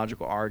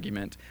cosmological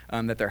argument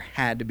that there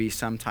had to be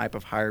some type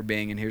of higher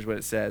being. And here's what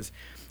it says.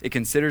 It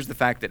considers the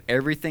fact that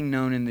everything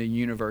known in the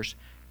universe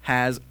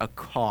has a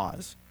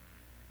cause.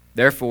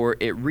 Therefore,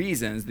 it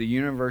reasons the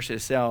universe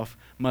itself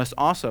must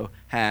also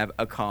have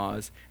a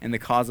cause, and the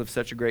cause of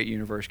such a great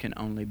universe can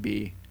only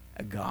be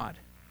a God.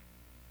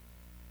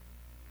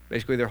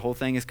 Basically, their whole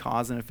thing is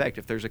cause and effect.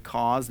 If there's a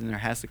cause, then there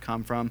has to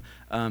come from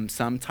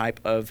some type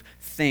of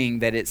thing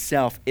that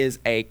itself is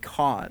a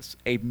cause,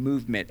 a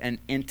movement, an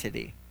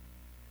entity.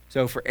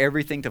 So for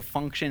everything to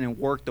function and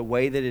work the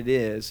way that it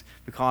is,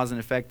 the cause and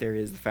effect there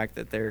is the fact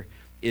that there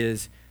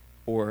is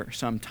or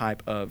some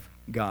type of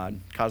God,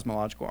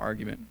 cosmological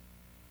argument.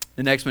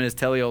 The next one is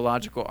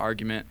teleological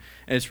argument,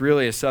 and it's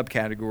really a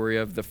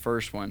subcategory of the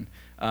first one.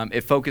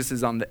 It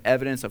focuses on the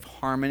evidence of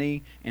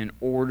harmony and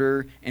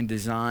order and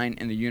design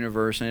in the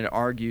universe, and it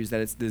argues that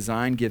its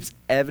design gives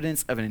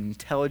evidence of an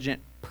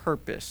intelligent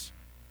purpose.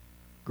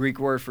 Greek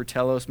word for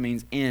telos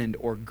means end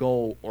or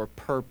goal or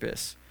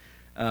purpose.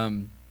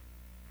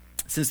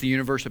 Since the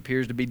universe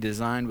appears to be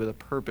designed with a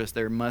purpose,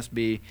 there must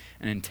be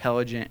an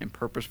intelligent and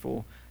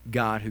purposeful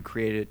God who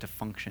created it to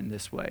function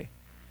this way.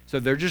 So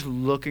they're just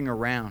looking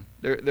around.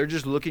 They're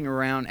just looking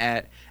around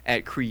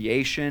at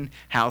creation,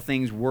 how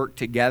things work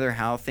together,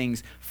 how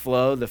things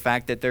flow, the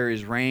fact that there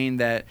is rain,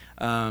 that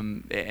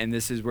and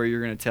this is where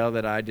you're going to tell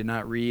that I did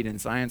not read in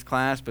science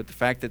class, but the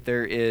fact that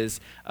there is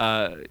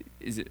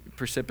it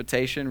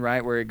precipitation,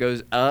 right, where it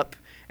goes up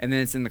and then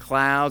it's in the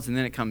clouds and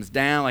then it comes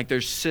down. Like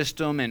there's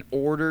system and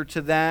order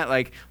to that.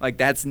 Like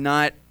that's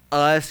not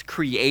us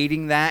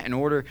creating that in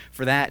order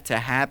for that to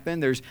happen.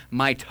 There's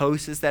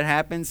mitosis that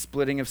happens,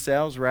 splitting of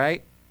cells,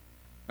 right?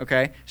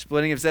 Okay,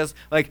 splitting of cells.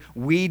 Like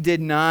we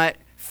did not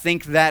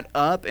think that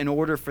up in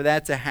order for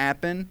that to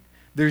happen.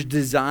 There's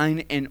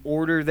design and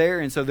order there.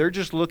 And so they're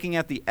just looking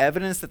at the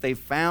evidence that they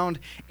found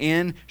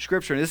in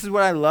Scripture. And this is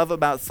what I love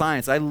about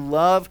science. I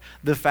love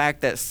the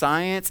fact that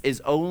science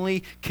is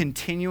only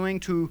continuing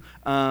to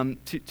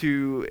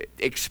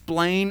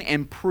explain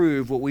and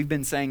prove what we've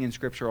been saying in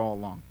Scripture all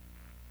along.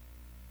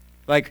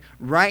 Like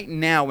right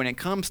now, when it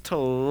comes to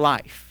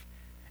life,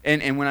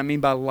 and when I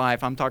mean by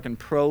life, I'm talking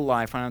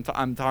pro-life,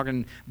 I'm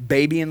talking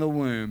baby in the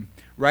womb.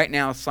 Right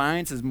now,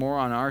 science is more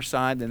on our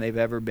side than they've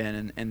ever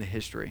been in the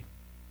history.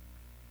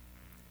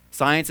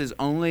 Science is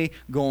only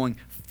going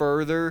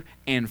further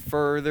and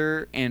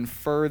further and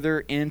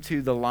further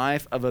into the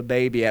life of a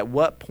baby. At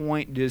what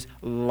point does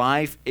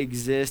life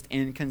exist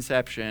in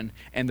conception?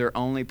 And they're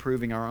only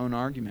proving our own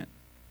argument.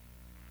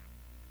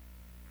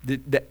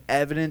 The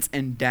evidence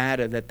and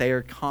data that they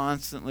are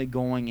constantly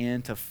going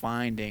into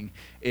finding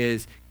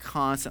is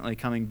constantly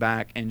coming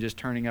back and just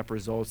turning up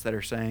results that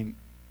are saying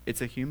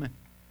it's a human.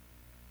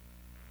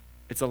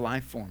 It's a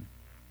life form.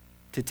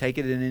 To take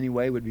it in any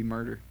way would be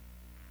murder.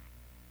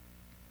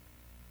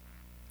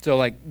 So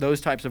like those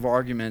types of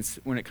arguments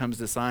when it comes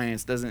to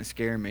science doesn't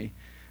scare me.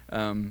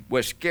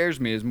 What scares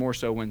me is more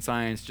so when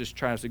science just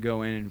tries to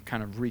go in and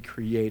kind of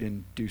recreate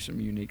and do some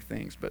unique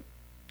things, but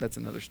that's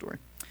another story.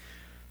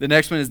 The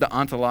next one is the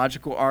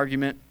ontological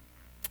argument.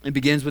 It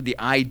begins with the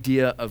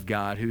idea of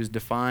God, who is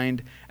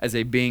defined as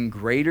a being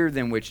greater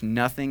than which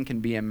nothing can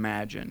be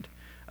imagined.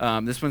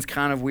 This one's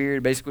kind of weird.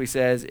 It basically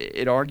says,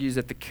 it argues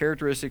that the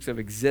characteristics of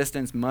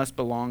existence must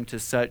belong to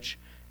such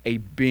a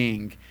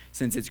being,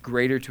 since it's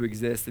greater to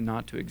exist than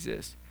not to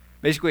exist.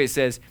 Basically, it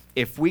says,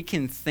 if we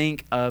can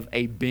think of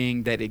a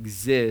being that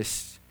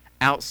exists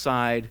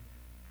outside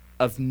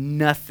of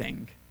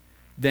nothing,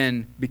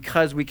 then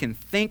because we can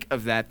think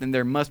of that, then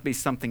there must be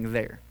something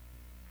there.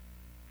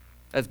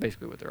 That's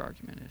basically what their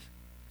argument is.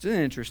 It's an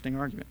interesting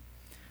argument.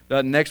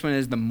 The next one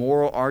is the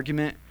moral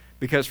argument.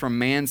 Because from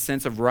man's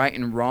sense of right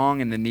and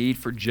wrong and the need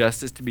for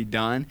justice to be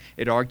done,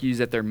 it argues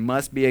that there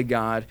must be a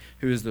God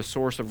who is the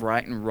source of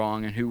right and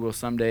wrong and who will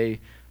someday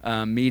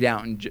mete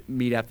out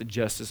the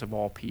justice of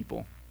all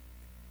people.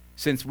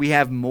 Since we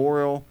have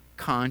moral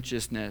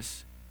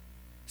consciousness,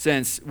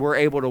 since we're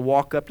able to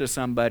walk up to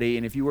somebody,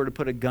 and if you were to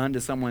put a gun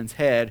to someone's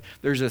head,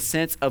 there's a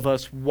sense of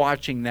us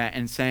watching that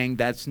and saying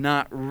that's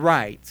not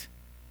right.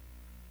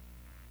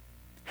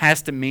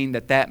 Has to mean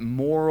that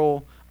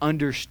moral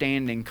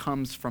understanding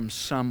comes from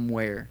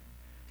somewhere.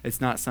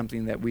 It's not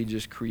something that we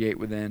just create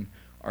within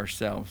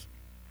ourselves.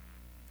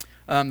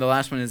 The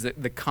last one is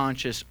the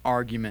conscious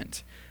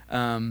argument.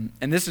 And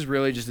this is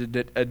really just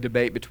a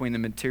debate between the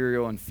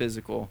material and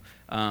physical,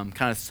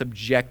 kind of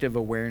subjective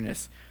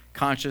awareness.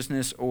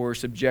 Consciousness or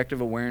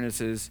subjective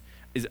awareness is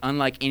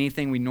unlike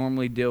anything we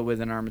normally deal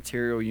with in our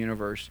material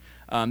universe.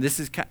 This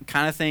is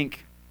kind of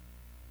think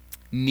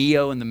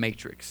Neo in the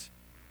Matrix.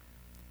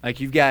 Like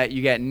you got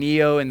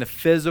Neo in the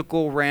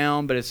physical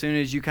realm, but as soon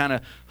as you kind of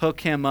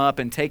hook him up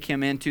and take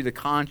him into the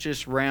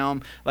conscious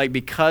realm, like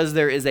because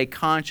there is a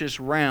conscious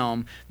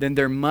realm, then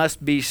there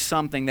must be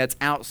something that's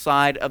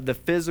outside of the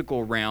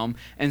physical realm,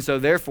 and so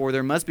therefore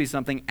there must be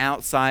something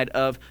outside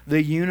of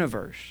the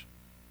universe.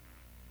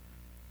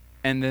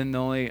 And then the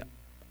only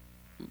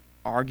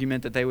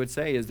argument that they would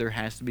say is there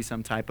has to be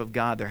some type of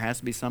God. There has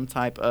to be some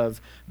type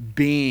of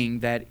being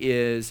that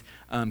is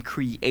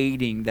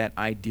creating that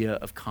idea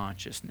of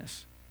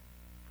consciousness.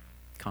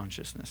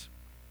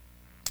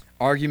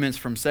 Arguments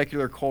from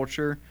secular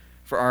culture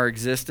for our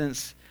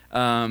existence.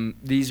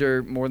 These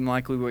are more than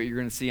likely what you're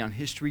going to see on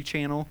History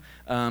Channel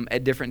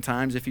at different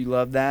times if you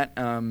love that.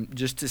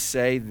 Just to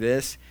say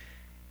this,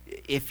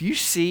 if you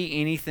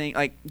see anything,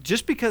 like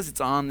just because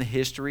it's on the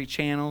History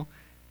Channel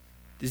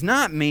does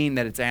not mean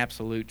that it's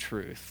absolute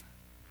truth.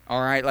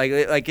 All right?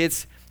 Like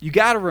it's, you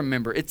got to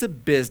remember, it's a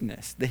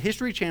business. The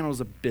History Channel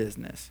is a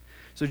business.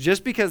 So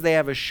just because they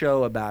have a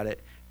show about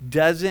it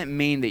doesn't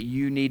mean that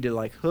you need to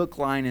like hook,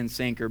 line, and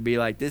sinker, be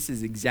like, this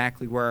is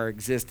exactly where our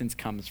existence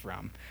comes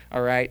from.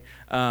 All right?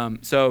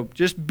 So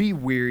just be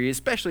weary,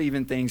 especially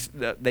even things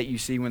that you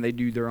see when they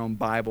do their own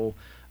Bible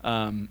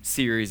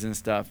series and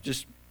stuff.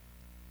 Just,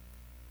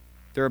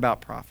 they're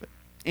about profit.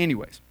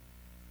 Anyways.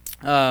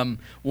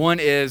 One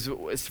is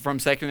from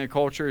secular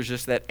culture is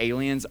just that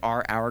aliens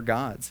are our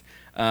gods.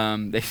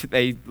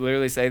 They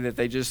literally say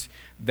that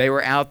they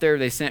were out there,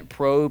 they sent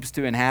probes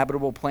to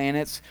inhabitable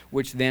planets,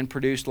 which then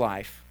produced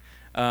life.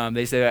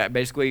 They say that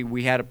basically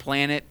we had a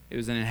planet, it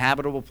was an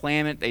inhabitable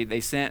planet, they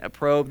sent a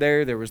probe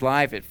there was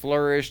life, it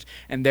flourished,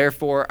 and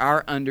therefore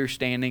our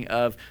understanding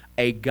of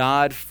a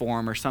god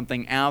form or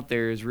something out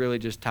there is really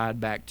just tied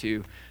back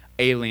to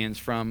aliens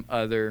from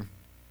other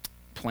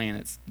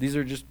planets. These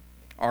are just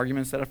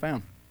arguments that I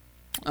found.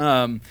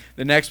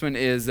 The next one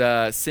is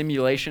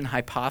simulation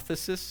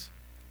hypothesis.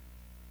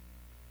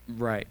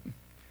 Right.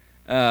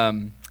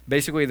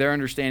 Basically, their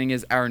understanding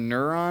is our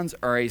neurons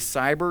are a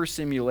cyber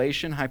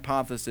simulation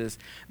hypothesis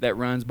that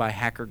runs by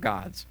hacker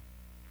gods.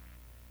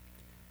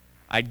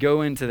 I'd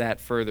go into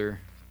that further,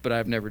 but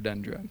I've never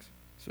done drugs,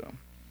 so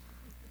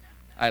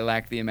I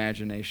lack the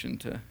imagination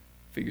to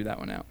figure that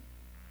one out.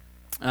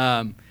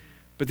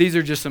 But these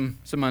are just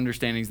some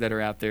understandings that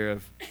are out there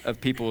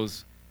of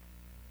people's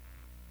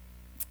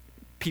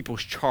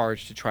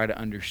charge to try to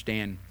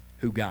understand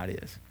who God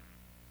is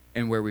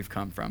and where we've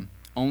come from.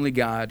 Only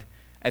God,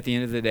 at the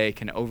end of the day,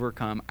 can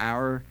overcome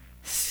our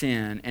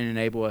sin and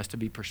enable us to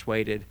be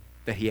persuaded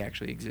that he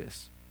actually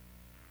exists.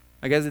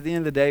 Like, guys, at the end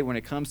of the day, when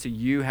it comes to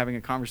you having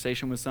a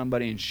conversation with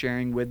somebody and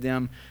sharing with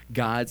them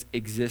God's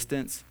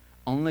existence,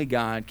 only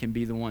God can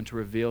be the one to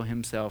reveal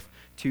himself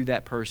to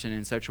that person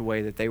in such a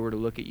way that they were to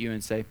look at you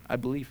and say, I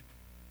believe.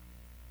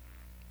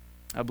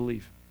 I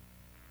believe.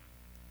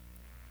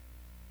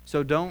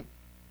 So don't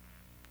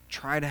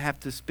try to have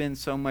to spend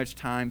so much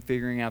time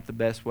figuring out the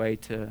best way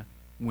to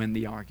win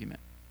the argument.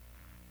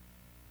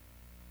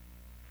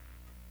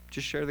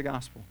 Just share the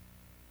gospel.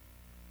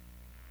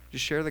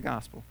 Just share the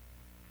gospel.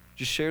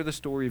 Just share the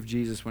story of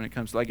Jesus when it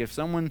comes. Like if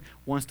someone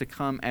wants to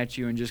come at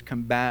you and just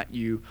combat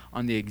you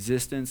on the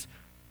existence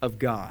of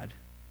God,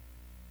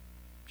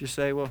 just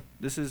say, well,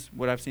 this is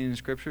what I've seen in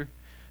Scripture.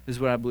 This is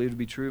what I believe to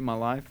be true in my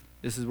life.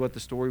 This is what the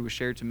story was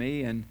shared to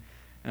me, and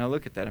I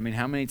look at that. I mean,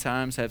 how many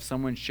times have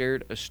someone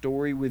shared a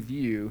story with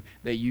you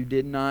that you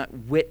did not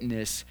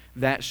witness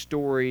that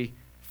story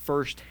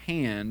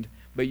firsthand,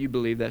 but you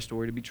believe that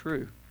story to be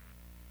true?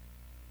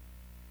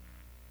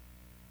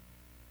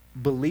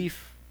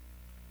 Belief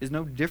is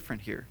no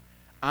different here.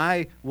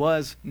 I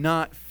was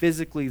not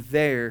physically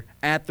there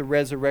at the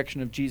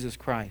resurrection of Jesus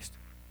Christ.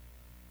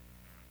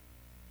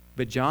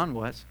 But John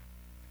was.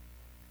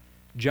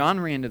 John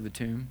ran to the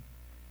tomb.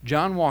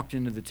 John walked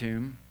into the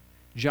tomb.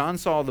 John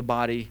saw the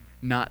body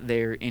not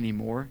there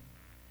anymore.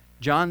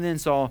 John then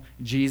saw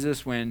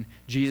Jesus when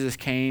Jesus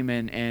came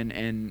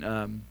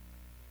and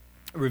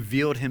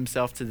revealed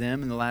himself to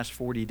them in the last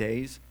 40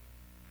 days.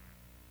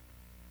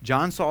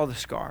 John saw the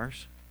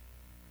scars.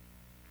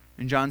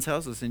 And John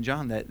tells us in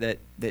John that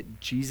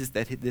Jesus,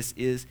 that this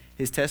is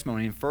his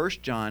testimony. In 1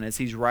 John, as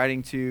he's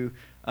writing to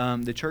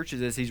the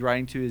churches, as he's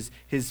writing to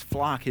his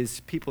flock,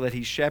 his people that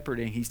he's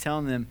shepherding, he's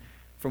telling them,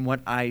 from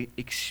what I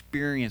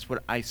experienced,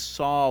 what I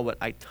saw, what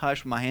I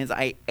touched with my hands,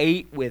 I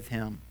ate with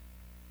him.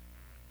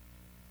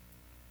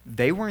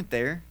 They weren't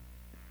there.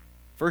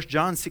 1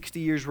 John, 60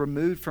 years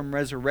removed from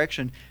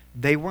resurrection,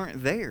 they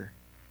weren't there.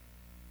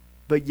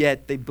 But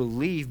yet they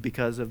believed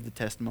because of the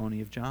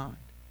testimony of John.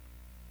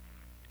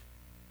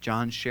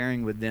 John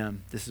sharing with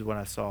them, this is what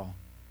I saw.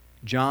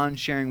 John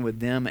sharing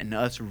with them and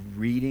us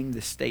reading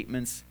the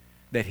statements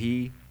that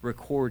he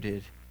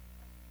recorded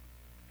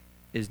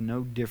is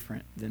no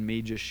different than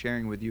me just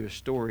sharing with you a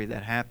story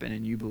that happened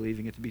and you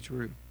believing it to be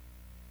true,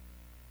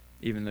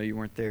 even though you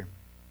weren't there.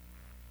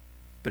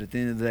 But at the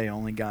end of the day,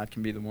 only God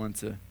can be the one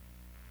to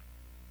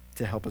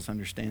help us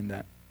understand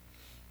that.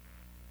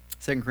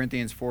 2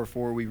 Corinthians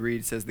 4:4 we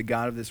read, it says, the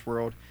God of this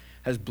world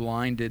has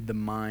blinded the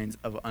minds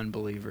of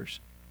unbelievers.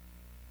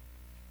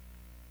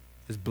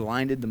 Has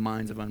blinded the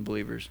minds of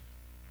unbelievers.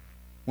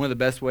 One of the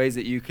best ways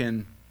that you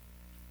can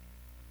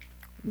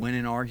win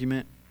an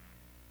argument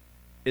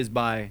is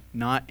by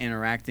not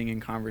interacting in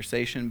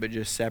conversation, but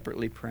just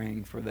separately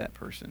praying for that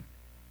person.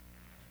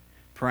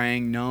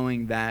 Praying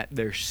knowing that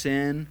their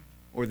sin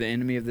or the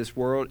enemy of this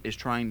world is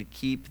trying to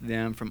keep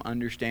them from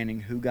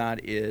understanding who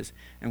God is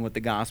and what the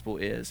gospel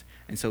is.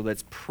 And so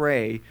let's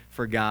pray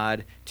for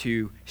God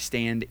to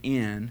stand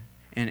in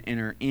and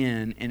enter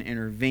in and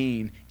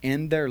intervene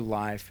in their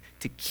life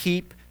to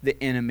keep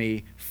the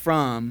enemy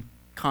from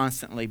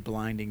constantly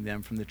blinding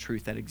them from the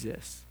truth that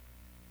exists.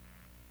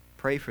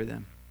 Pray for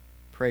them.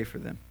 Pray for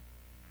them.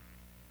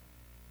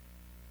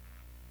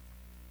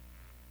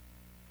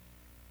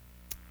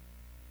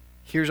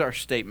 Here's our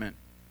statement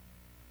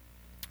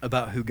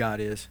about who God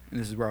is, and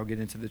this is where I'll get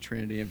into the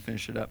Trinity and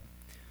finish it up.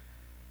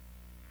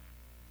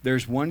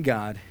 There's one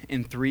God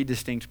in three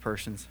distinct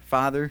persons,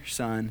 Father,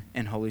 Son,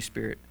 and Holy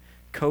Spirit,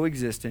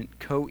 co-existent,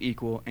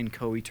 co-equal, and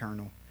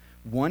co-eternal.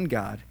 One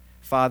God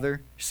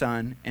Father,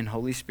 Son, and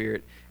Holy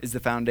Spirit is the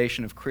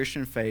foundation of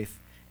Christian faith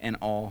and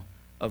all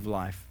of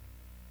life.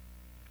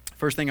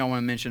 First thing I want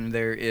to mention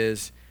there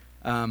is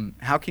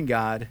how can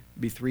God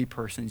be three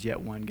persons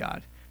yet one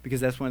God? Because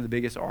that's one of the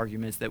biggest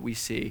arguments that we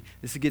see.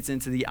 This gets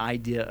into the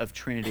idea of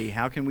Trinity.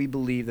 How can we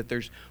believe that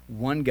there's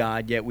one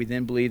God, yet we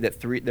then believe that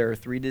there are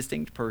three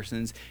distinct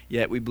persons,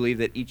 yet we believe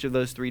that each of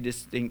those three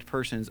distinct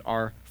persons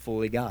are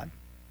fully God?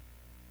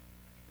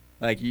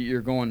 Like,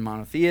 you're going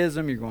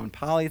monotheism, you're going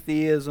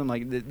polytheism.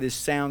 Like, this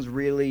sounds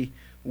really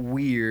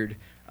weird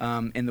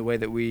in the way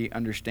that we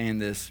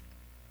understand this.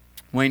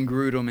 Wayne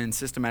Grudem in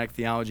Systematic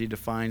Theology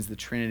defines the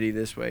Trinity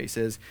this way. He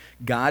says,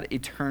 God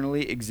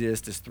eternally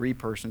exists as three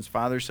persons,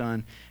 Father,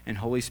 Son, and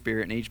Holy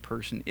Spirit, and each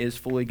person is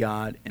fully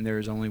God, and there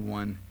is only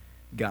one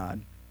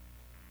God.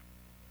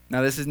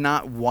 Now, this is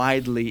not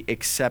widely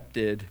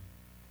accepted.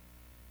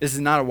 This is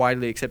not a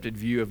widely accepted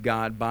view of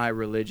God by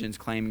religions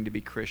claiming to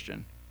be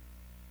Christian.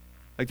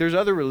 Like, there's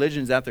other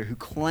religions out there who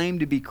claim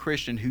to be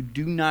Christian who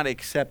do not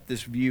accept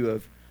this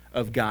view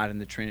of God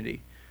and the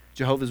Trinity.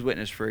 Jehovah's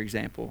Witness, for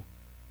example.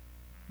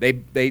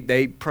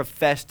 They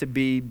profess to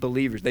be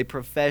believers. They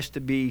profess to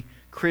be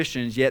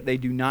Christians, yet they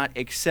do not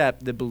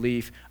accept the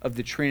belief of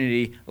the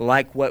Trinity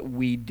like what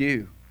we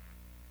do.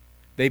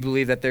 They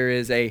believe that there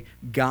is a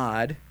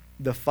God,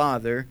 the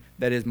Father,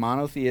 that is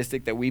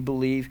monotheistic, that we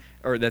believe,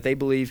 or that they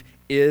believe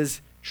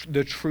is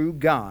the true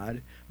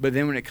God. But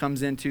then when it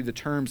comes into the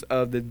terms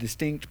of the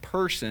distinct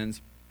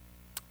persons,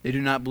 they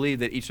do not believe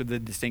that each of the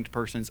distinct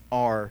persons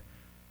are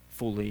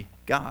fully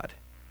God.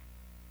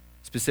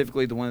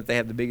 Specifically, the one that they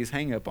have the biggest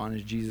hang-up on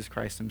is Jesus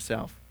Christ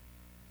himself.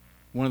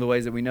 One of the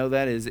ways that we know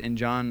that is in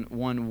John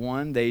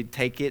 1:1, they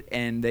take it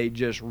and they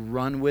just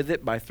run with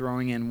it by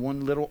throwing in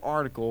one little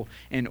article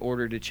in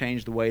order to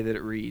change the way that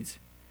it reads.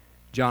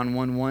 John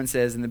 1:1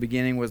 says, in the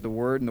beginning was the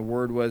Word, and the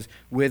Word was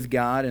with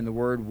God, and the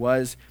Word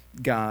was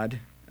God.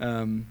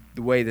 The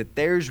way that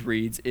theirs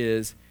reads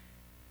is,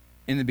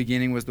 in the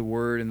beginning was the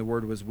Word, and the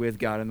Word was with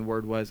God, and the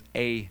Word was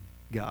a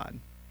God.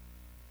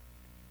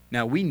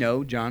 Now, we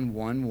know John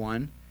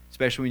 1:1,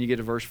 especially when you get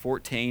to verse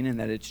 14, and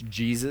that it's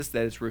Jesus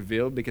that it's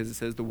revealed, because it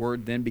says the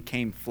Word then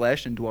became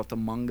flesh and dwelt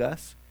among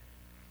us.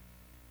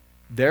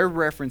 Their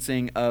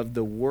referencing of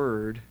the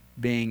Word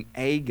being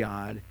a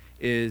God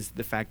is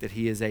the fact that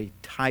he is a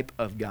type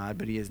of God,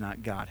 but he is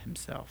not God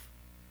himself.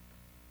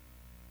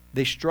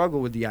 They struggle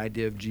with the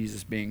idea of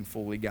Jesus being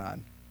fully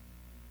God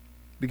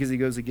because he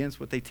goes against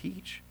what they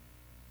teach.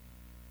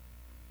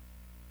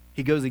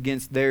 He goes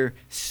against their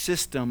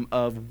system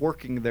of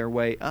working their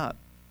way up.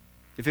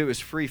 If it was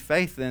free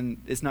faith, then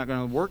it's not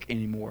going to work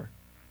anymore.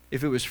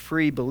 If it was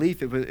free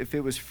belief, if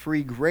it was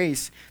free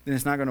grace, then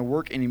it's not going to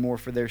work anymore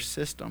for their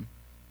system.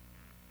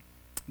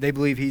 They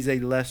believe he's a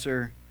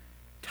lesser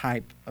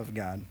type of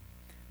God.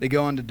 They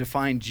go on to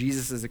define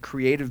Jesus as a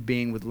creative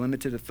being with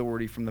limited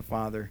authority from the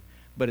Father,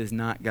 but is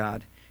not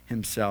God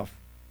himself.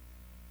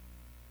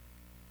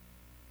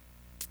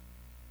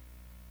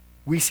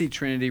 We see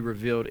Trinity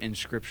revealed in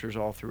Scriptures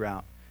all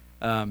throughout.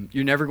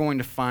 You're never going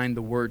to find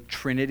the word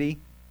Trinity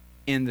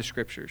in the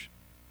Scriptures.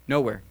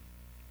 Nowhere.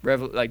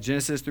 Like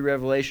Genesis through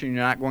Revelation,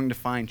 you're not going to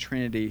find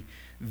Trinity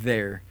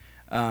there.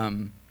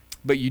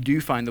 But you do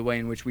find the way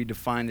in which we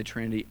define the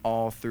Trinity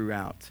all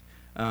throughout.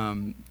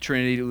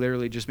 Trinity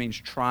literally just means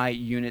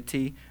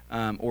tri-unity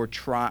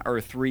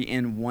or three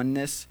in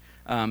oneness.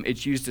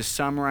 It's used to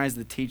summarize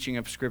the teaching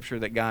of Scripture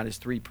that God is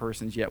three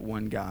persons yet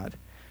one God.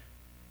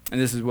 And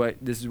this is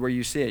where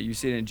you see it. You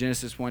see it in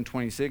Genesis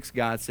 1:26.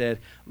 God said,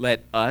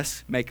 "Let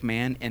us make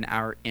man in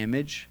our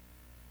image."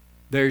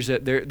 There's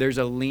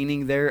a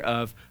leaning there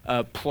of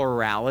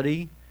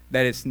plurality,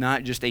 that it's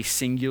not just a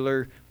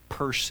singular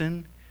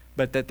person,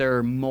 but that there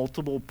are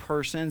multiple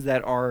persons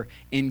that are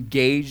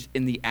engaged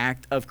in the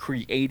act of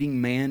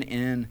creating man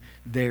in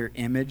their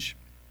image.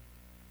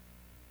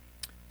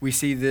 We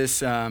see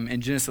this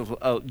in Genesis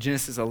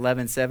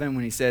 11:7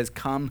 when he says,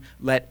 "Come,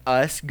 let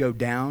us go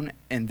down,"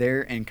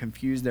 and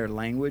confuse their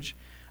language.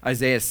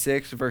 Isaiah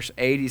 6, verse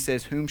 8, he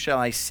says, "Whom shall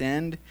I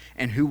send,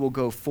 and who will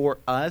go for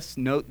us?"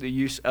 Note the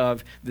use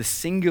of the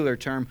singular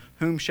term,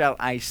 "Whom shall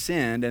I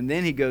send?" And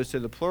then he goes to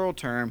the plural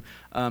term,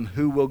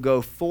 "Who will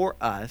go for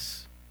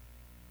us?"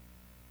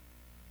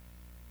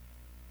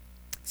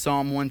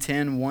 Psalm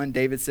 110:1,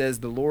 David says,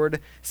 "The Lord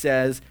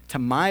says to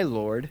my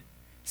Lord,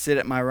 sit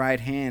at my right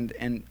hand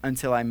and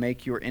until I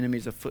make your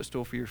enemies a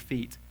footstool for your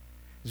feet."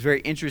 It's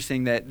very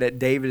interesting that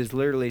David is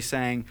literally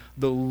saying,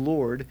 the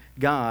Lord,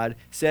 God,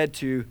 said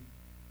to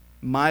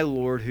my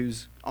Lord,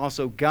 who's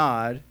also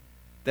God,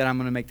 that I'm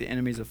going to make the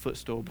enemies a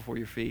footstool before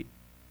your feet.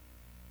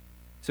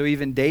 So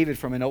even David,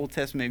 from an Old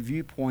Testament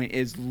viewpoint,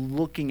 is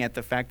looking at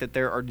the fact that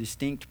there are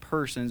distinct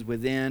persons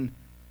within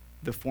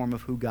the form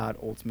of who God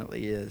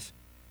ultimately is.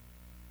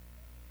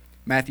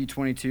 Matthew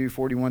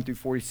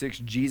 22:41-46,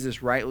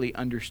 Jesus rightly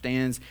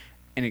understands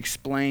and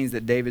explains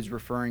that David's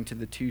referring to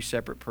the two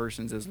separate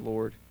persons as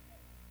Lord.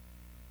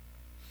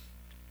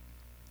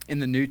 In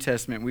the New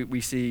Testament,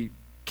 we see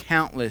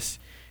countless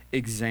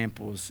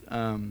examples.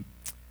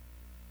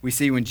 We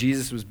see when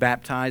Jesus was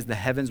baptized, the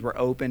heavens were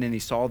open, and he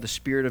saw the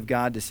Spirit of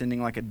God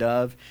descending like a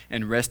dove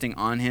and resting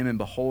on him. And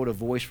behold, a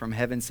voice from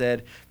heaven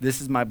said, "This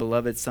is my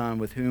beloved Son,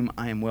 with whom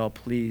I am well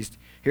pleased."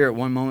 Here at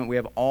one moment, we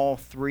have all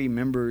three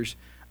members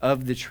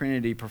of the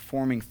Trinity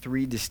performing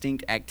three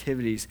distinct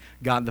activities.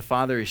 God the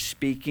Father is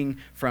speaking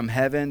from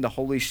heaven. The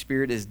Holy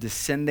Spirit is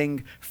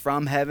descending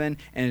from heaven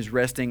and is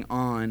resting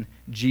on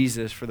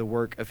Jesus for the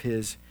work of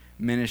his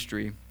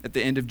ministry. At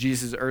the end of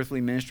Jesus'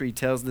 earthly ministry, he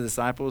tells the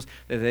disciples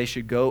that they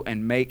should go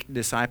and make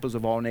disciples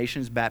of all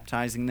nations,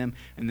 baptizing them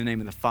in the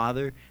name of the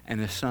Father and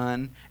the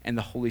Son and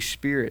the Holy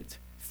Spirit.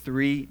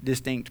 Three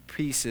distinct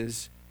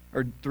pieces,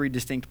 or three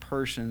distinct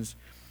persons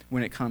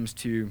when it comes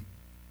to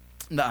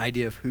the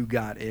idea of who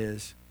God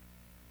is.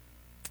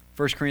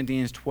 1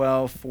 Corinthians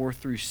 12, 4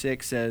 through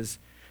 6 says,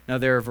 "Now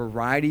there are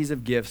varieties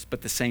of gifts,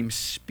 but the same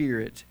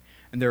Spirit.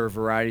 And there are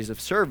varieties of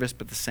service,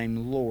 but the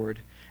same Lord.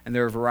 And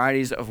there are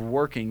varieties of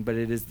working, but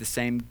it is the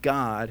same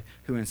God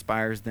who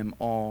inspires them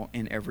all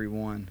in every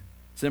one."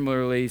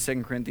 Similarly,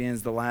 2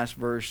 Corinthians, the last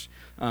verse,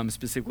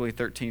 specifically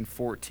 13,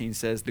 14,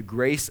 says, "The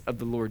grace of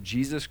the Lord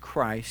Jesus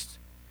Christ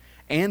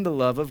and the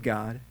love of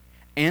God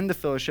and the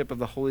fellowship of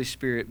the Holy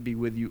Spirit be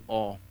with you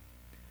all."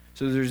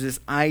 So there's this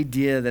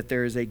idea that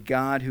there is a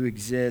God who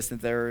exists,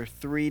 that there are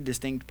three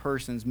distinct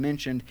persons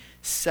mentioned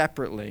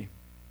separately.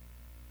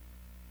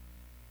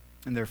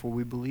 And therefore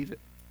we believe it.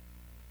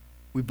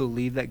 We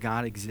believe that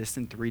God exists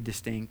in three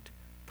distinct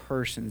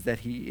persons, that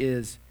he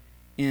is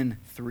in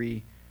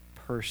three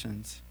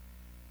persons.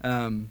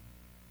 The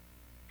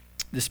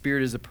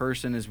Spirit is a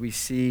person, as we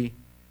see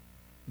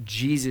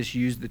Jesus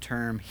use the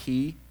term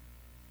he.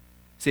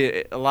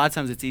 See, a lot of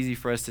times it's easy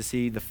for us to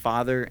see the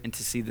Father and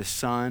to see the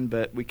Son,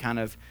 but we kind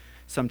of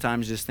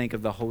sometimes just think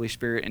of the Holy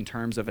Spirit in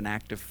terms of an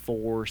active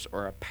force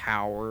or a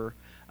power,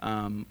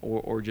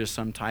 or just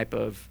some type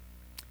of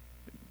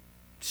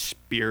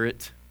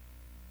spirit.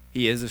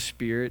 He is a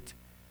spirit,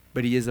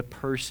 but he is a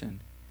person.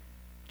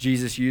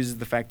 Jesus uses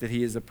the fact that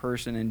he is a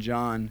person in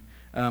John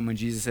when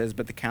Jesus says,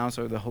 "But the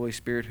Counselor, the Holy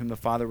Spirit, whom the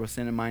Father will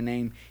send in my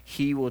name,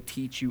 he will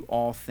teach you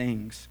all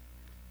things."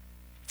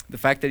 The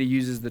fact that he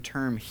uses the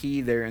term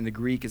he there in the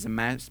Greek is a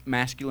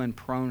masculine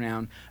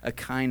pronoun,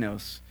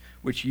 akainos,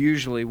 which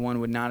usually one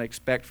would not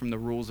expect from the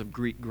rules of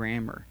Greek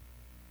grammar.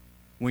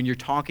 When you're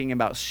talking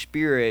about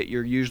spirit,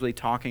 you're usually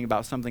talking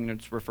about something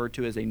that's referred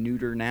to as a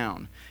neuter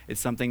noun.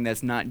 It's something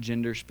that's not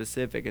gender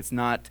specific. It's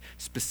not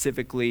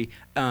specifically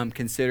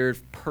considered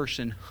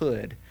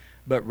personhood,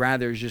 but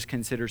rather is just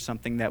considered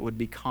something that would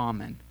be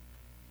common.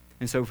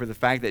 And so for the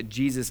fact that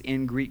Jesus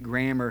in Greek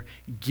grammar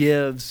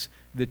gives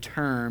the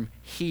term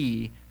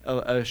he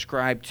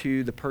ascribed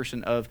to the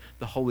person of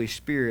the Holy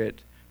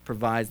Spirit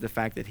provides the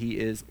fact that he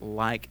is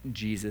like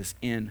Jesus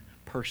in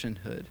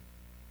personhood.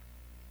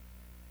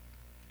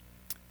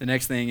 The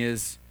next thing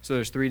is, so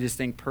there's three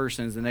distinct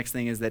persons. The next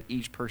thing is that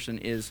each person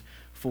is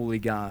fully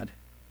God.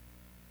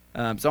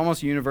 It's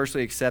almost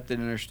universally accepted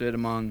and understood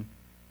among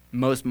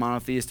most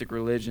monotheistic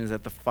religions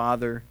that the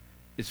Father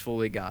is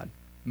fully God.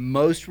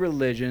 Most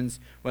religions,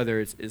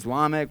 whether it's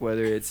Islamic,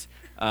 whether it's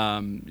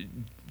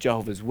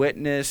Jehovah's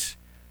Witness,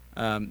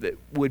 that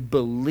would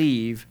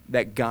believe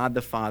that God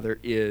the Father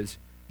is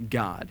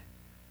God.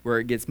 Where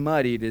it gets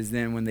muddied is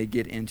then when they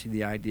get into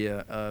the idea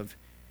of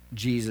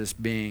Jesus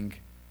being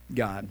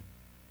God.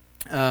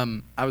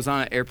 I was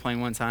on an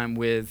airplane one time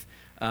with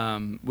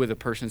a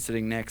person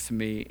sitting next to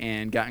me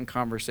and got in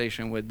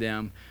conversation with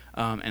them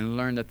and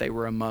learned that they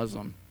were a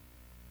Muslim.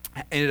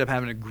 I ended up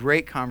having a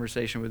great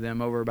conversation with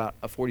them over about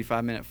a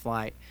 45-minute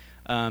flight.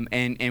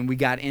 And we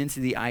got into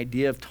the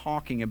idea of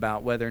talking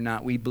about whether or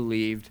not we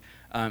believed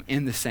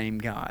in the same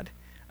God.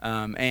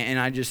 And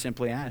I just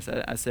simply asked,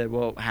 I said,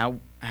 well,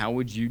 how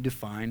would you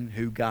define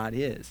who God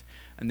is?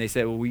 And they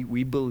said, well,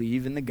 we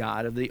believe in the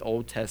God of the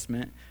Old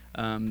Testament,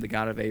 the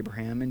God of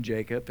Abraham and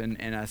Jacob.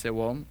 And I said,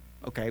 well,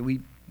 okay,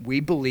 we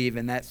believe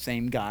in that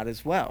same God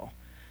as well.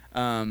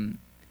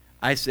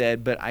 I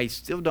said, but I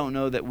still don't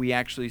know that we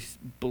actually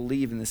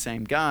believe in the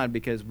same God,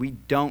 because we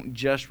don't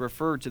just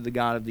refer to the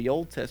God of the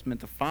Old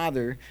Testament, the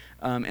Father,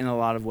 in a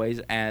lot of ways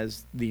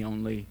as the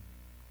only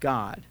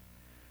God.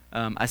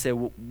 I said,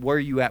 well, where are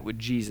you at with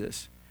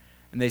Jesus?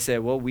 And they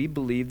said, well, we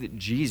believe that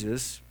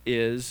Jesus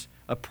is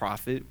a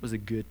prophet, was a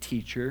good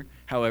teacher.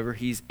 However,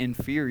 he's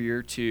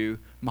inferior to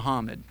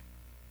Muhammad.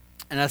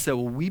 And I said,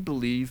 well, we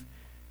believe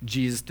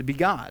Jesus to be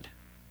God.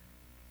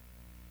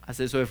 I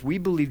said, so if we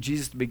believe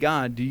Jesus to be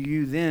God, do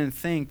you then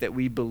think that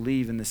we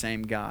believe in the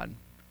same God?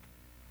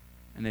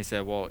 And they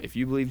said, well, if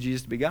you believe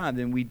Jesus to be God,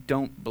 then we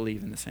don't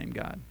believe in the same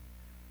God.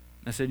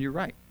 I said, you're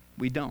right,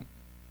 we don't.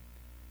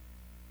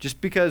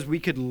 Just because we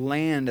could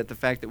land at the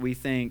fact that we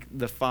think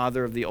the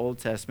Father of the Old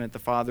Testament, the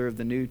Father of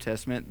the New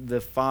Testament, the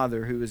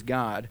Father who is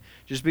God,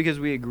 just because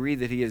we agree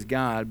that he is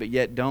God, but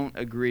yet don't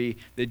agree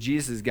that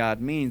Jesus is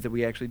God, means that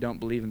we actually don't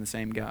believe in the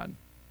same God.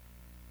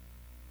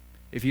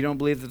 If you don't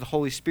believe that the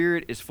Holy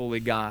Spirit is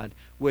fully God,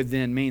 would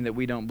then mean that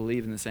we don't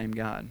believe in the same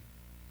God.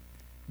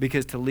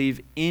 Because to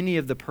leave any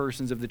of the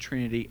persons of the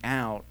Trinity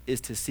out is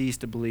to cease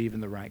to believe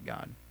in the right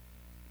God,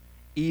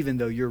 even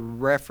though you're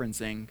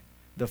referencing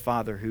the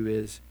Father, who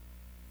is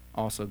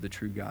also the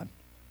true God.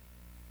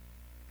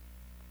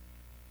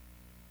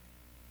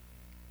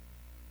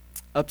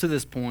 Up to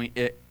this point,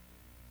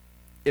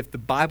 if the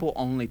Bible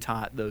only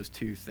taught those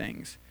two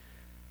things,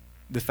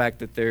 the fact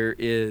that there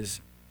is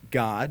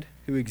God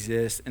who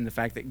exists and the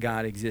fact that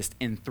God exists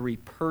in three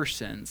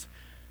persons,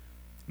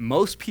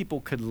 most people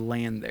could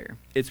land there.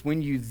 It's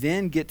when you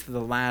then get to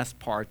the last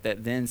part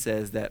that then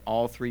says that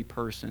all three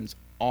persons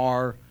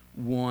are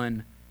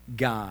one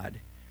God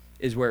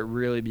is where it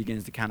really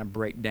begins to kind of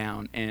break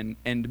down. And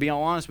to be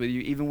all honest with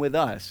you, even with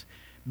us,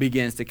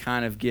 begins to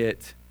kind of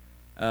get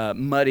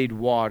muddied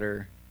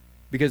water,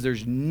 because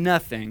there's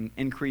nothing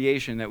in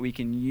creation that we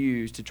can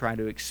use to try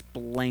to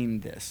explain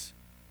this.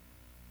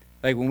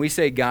 Like when we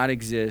say God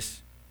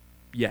exists,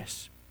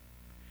 yes.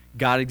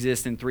 God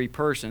exists in three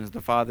persons, the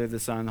Father, the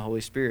Son, and the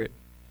Holy Spirit.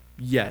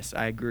 Yes,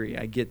 I agree.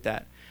 I get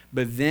that.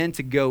 But then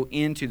to go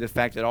into the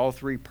fact that all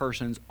three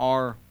persons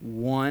are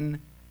one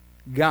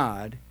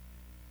God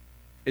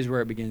is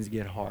where it begins to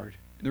get hard.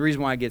 And the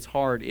reason why it gets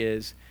hard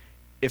is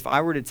if I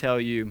were to tell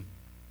you,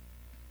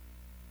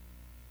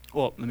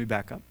 well, let me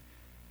back up.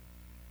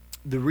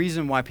 The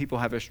reason why people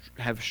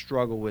have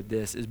struggle with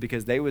this is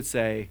because they would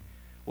say,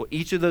 well,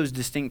 each of those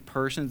distinct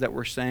persons that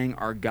we're saying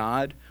are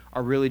God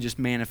are really just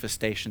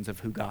manifestations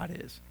of who God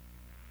is.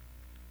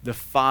 The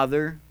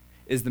Father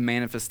is the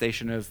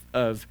manifestation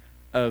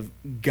of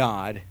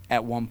God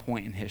at one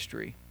point in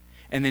history,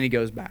 and then he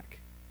goes back.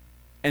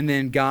 And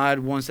then God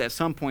wants at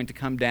some point to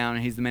come down,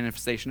 and he's the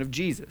manifestation of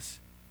Jesus.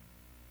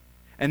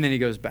 And then he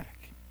goes back.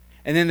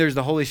 And then there's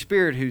the Holy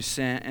Spirit who's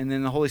sent, and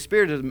then the Holy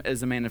Spirit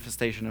is a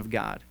manifestation of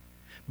God.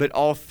 But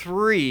all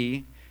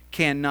three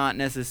cannot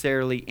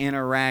necessarily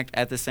interact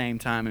at the same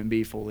time and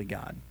be fully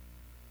God.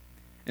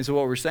 And so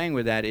what we're saying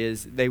with that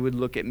is they would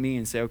look at me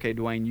and say, okay,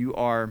 Dwayne, you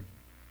are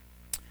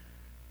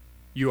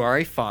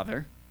a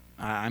father.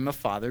 I'm a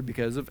father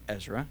because of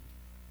Ezra.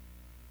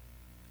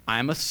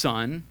 I'm a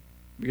son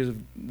because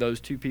of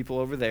those two people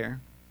over there.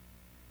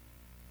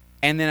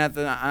 And then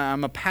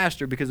I'm a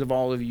pastor because of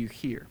all of you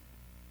here.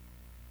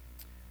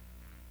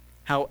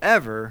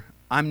 However,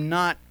 I'm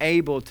not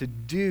able to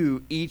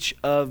do each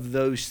of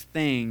those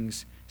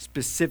things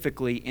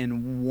specifically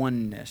in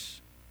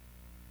oneness.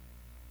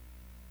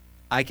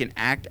 I can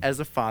act as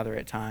a father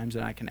at times,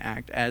 and I can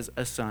act as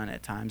a son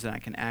at times, and I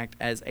can act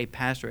as a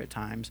pastor at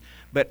times,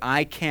 but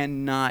I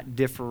cannot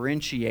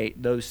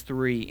differentiate those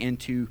three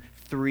into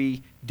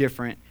three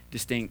different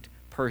distinct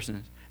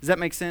persons. Does that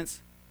make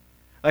sense?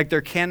 Like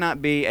there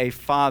cannot be a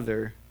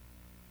father,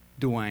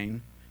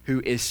 Dwayne,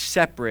 who is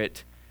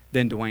separate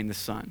than Dwayne the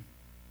Son.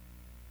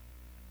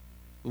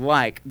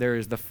 Like there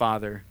is the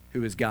Father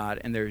who is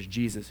God and there is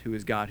Jesus who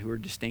is God, who are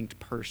distinct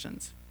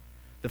persons.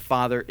 The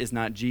Father is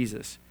not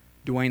Jesus.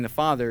 Dwayne the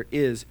Father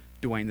is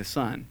Dwayne the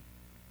Son.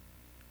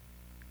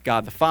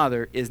 God the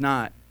Father is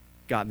not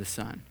God the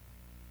Son.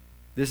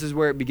 This is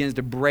where it begins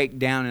to break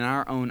down in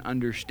our own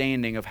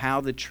understanding of how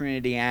the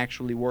Trinity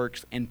actually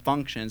works and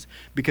functions,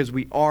 because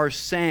we are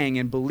saying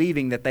and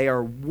believing that they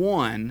are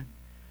one,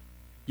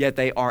 yet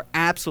they are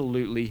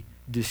absolutely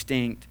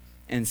distinct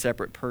and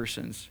separate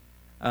persons.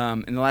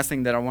 And the last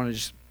thing that I want to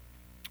just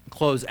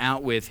close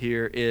out with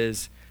here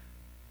is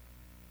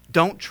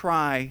don't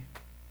try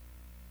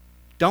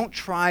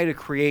to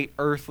create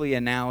earthly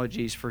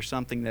analogies for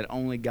something that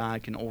only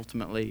God can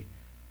ultimately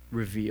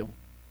reveal.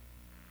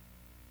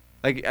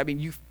 Like, I mean,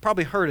 you've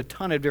probably heard a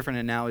ton of different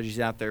analogies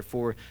out there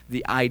for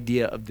the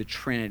idea of the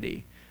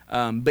Trinity,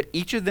 but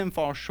each of them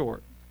falls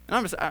short.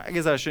 And I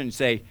guess I shouldn't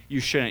say you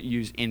shouldn't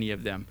use any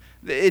of them.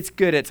 It's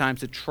good at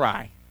times to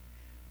try.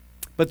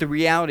 But the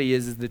reality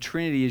is the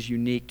Trinity is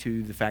unique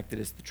to the fact that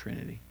it's the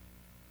Trinity.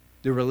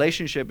 The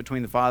relationship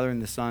between the Father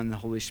and the Son and the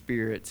Holy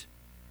Spirit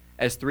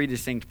as three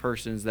distinct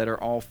persons that are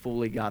all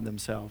fully God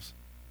themselves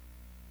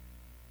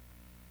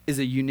is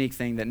a unique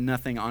thing that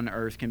nothing on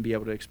earth can be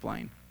able to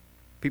explain.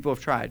 People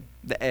have tried.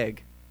 The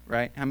egg,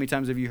 right? How many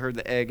times have you heard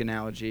the egg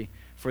analogy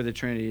for the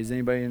Trinity? Has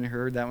anybody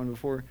heard that one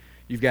before?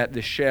 You've got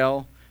the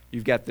shell,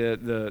 you've got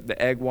the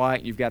egg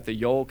white, you've got the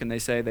yolk, and they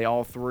say they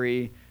all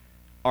three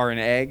are an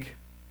egg.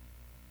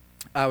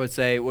 I would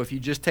say, well, if you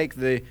just take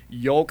the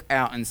yolk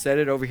out and set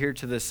it over here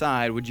to the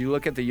side, would you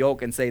look at the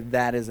yolk and say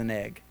that is an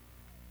egg?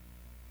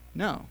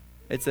 No,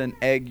 it's an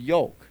egg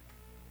yolk.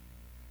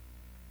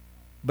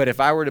 But if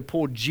I were to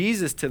pull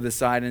Jesus to the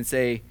side and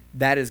say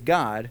that is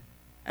God,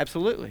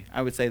 absolutely,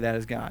 I would say that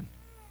is God.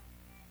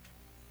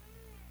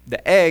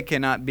 The egg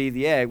cannot be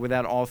the egg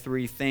without all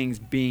three things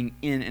being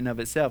in and of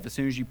itself. As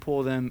soon as you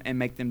pull them and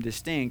make them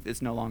distinct,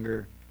 it's no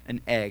longer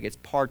an egg. It's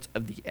parts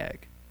of the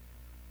egg.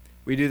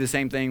 We do the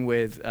same thing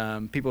with,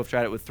 people have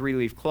tried it with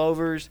three-leaf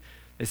clovers.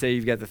 They say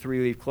you've got the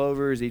three-leaf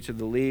clovers. Each of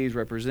the leaves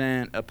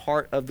represent a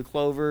part of the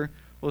clover.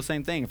 Well, the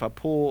same thing. If I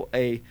pull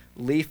a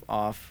leaf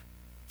off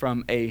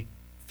from a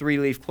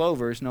three-leaf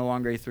clover, it's no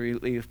longer a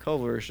three-leaf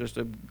clover. It's just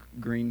a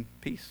green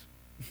piece.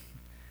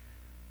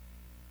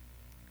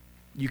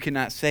 You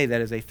cannot say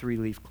that is a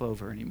three-leaf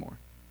clover anymore.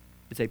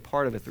 It's a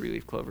part of a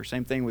three-leaf clover.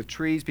 Same thing with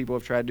trees. People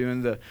have tried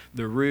doing the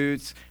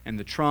roots and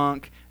the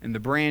trunk and the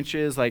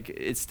branches. Like,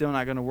 it's still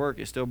not going to work.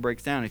 It still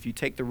breaks down. If you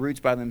take the roots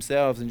by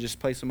themselves and just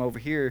place them over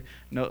here,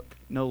 no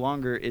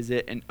longer is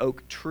it an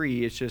oak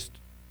tree. It's just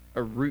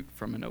a root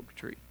from an oak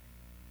tree.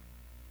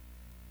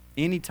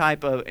 Any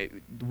type of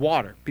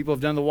water. People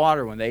have done the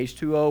water one, the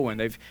H2O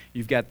one.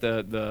 You've got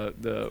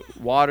the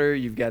water,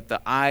 you've got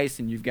the ice,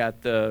 and you've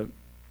got the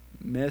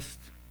mist,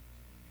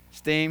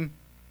 steam.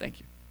 Thank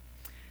you.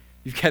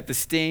 You've got the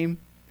steam.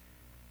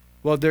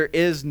 Well, there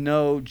is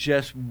no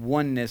just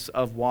oneness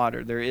of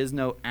water. There is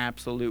no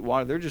absolute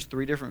water. There are just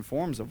three different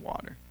forms of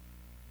water.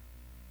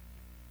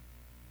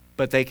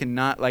 But they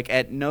cannot, like,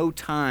 at no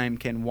time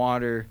can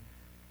water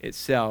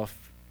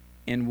itself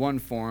in one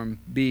form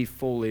be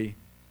fully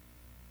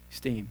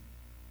steam.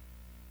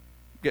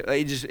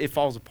 It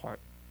falls apart.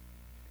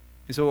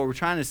 And so what we're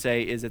trying to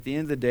say is, at the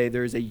end of the day,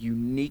 there is a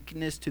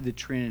uniqueness to the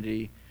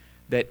Trinity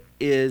that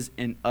is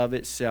in of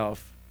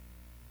itself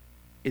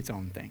its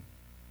own thing.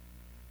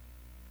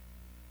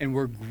 And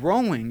we're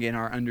growing in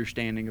our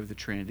understanding of the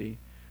Trinity,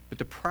 but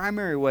the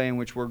primary way in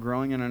which we're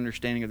growing in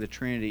understanding of the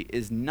Trinity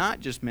is not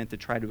just meant to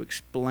try to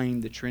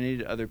explain the Trinity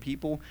to other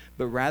people,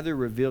 but rather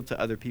reveal to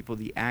other people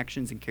the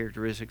actions and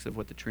characteristics of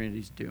what the Trinity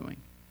is doing.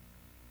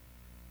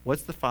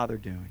 What's the Father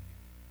doing?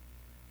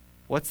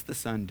 What's the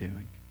Son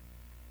doing?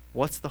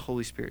 What's the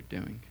Holy Spirit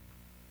doing?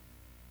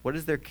 What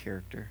is their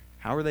character?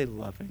 How are they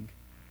loving?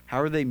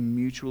 How are they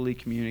mutually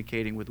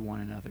communicating with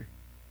one another?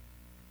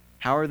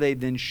 How are they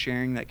then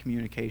sharing that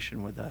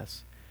communication with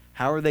us?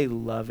 How are they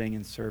loving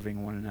and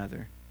serving one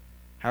another?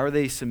 How are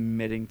they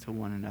submitting to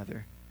one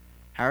another?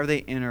 How are they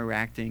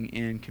interacting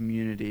in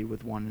community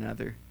with one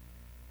another?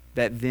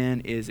 That then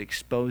is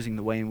exposing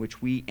the way in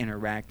which we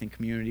interact in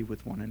community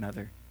with one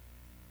another.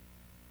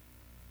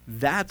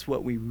 That's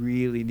what we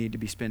really need to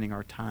be spending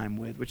our time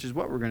with, which is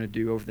what we're going to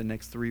do over the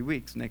next 3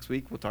 weeks. Next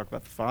week, we'll talk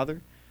about the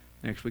Father.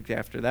 Next week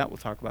after that, we'll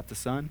talk about the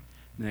Son.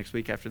 The next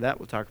week after that,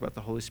 we'll talk about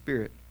the Holy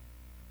Spirit.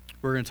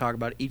 We're going to talk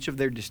about each of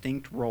their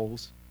distinct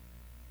roles,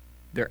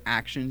 their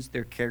actions,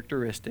 their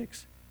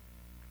characteristics,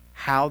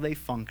 how they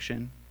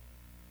function,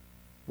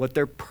 what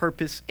their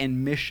purpose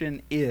and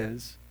mission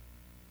is,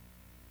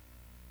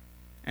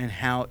 and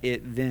how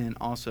it then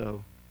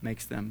also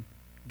makes them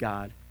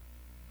God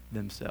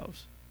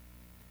themselves.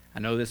 I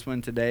know this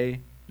one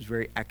today was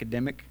very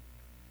academic.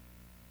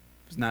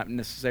 It was not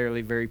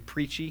necessarily very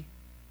preachy.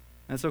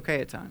 That's okay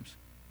at times.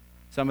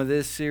 Some of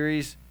this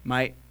series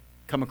might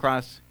come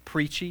across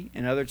preachy,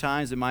 and other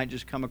times it might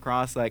just come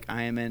across like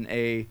I am in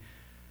a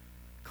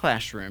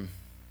classroom.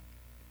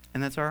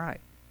 And that's all right.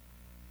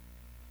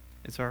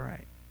 It's all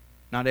right.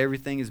 Not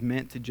everything is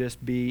meant to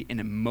just be an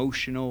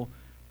emotional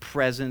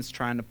presence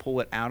trying to pull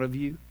it out of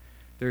you.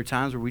 There are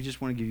times where we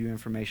just want to give you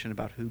information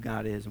about who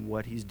God is and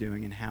what He's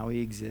doing and how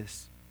He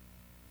exists.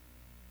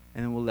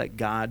 And then we'll let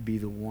God be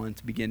the one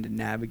to begin to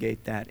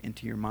navigate that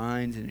into your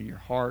minds and in your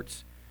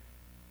hearts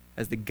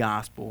as the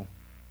gospel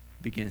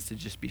begins to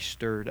just be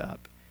stirred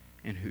up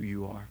in who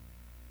you are.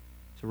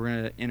 So we're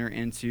going to enter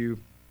into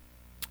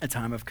a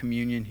time of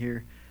communion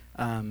here.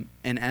 And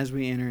as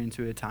we enter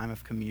into a time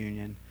of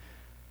communion,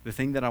 the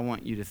thing that I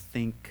want you to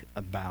think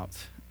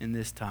about in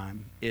this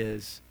time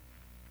is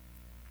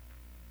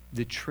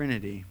the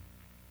Trinity,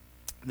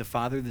 the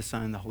Father, the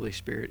Son, and the Holy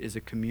Spirit, is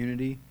a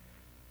community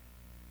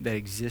that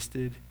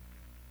existed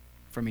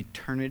from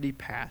eternity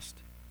past.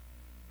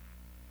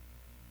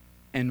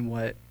 And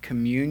what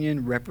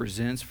communion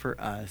represents for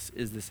us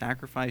is the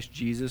sacrifice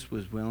Jesus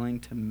was willing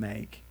to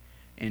make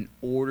in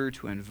order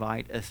to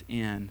invite us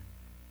in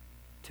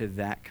to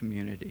that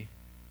community.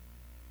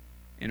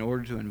 In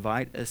order to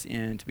invite us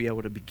in to be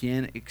able to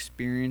begin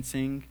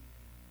experiencing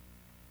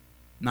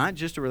not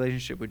just a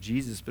relationship with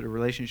Jesus, but a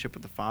relationship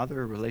with the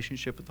Father, a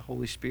relationship with the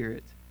Holy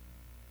Spirit,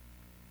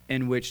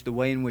 in which the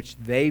way in which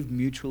they've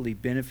mutually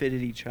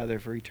benefited each other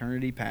for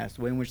eternity past,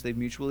 the way in which they've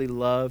mutually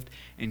loved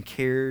and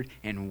cared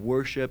and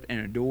worshiped and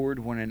adored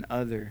one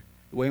another,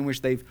 the way in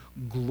which they've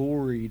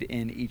gloried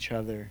in each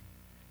other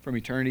from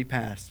eternity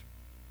past,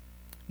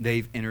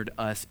 they've entered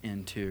us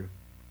into,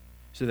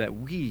 so that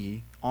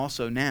we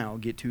also now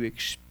get to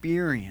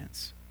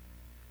experience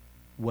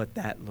what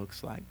that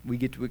looks like. We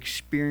get to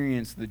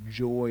experience the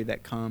joy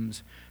that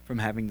comes from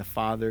having the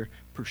Father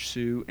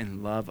pursue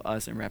and love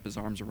us and wrap His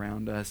arms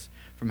around us,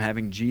 from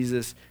having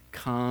Jesus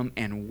come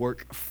and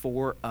work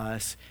for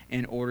us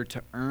in order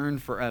to earn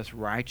for us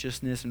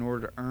righteousness, in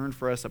order to earn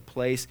for us a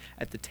place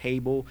at the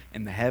table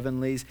in the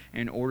heavenlies,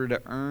 in order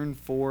to earn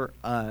for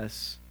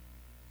us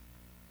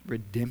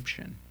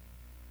redemption.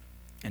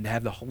 And to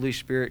have the Holy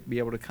Spirit be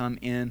able to come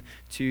in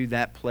to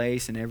that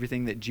place, and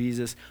everything that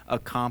Jesus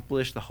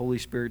accomplished, the Holy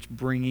Spirit's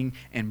bringing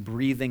and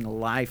breathing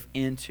life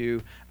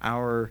into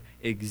our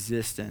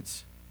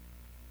existence.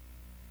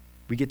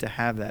 We get to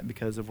have that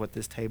because of what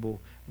this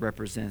table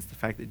represents, the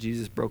fact that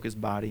Jesus broke His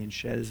body and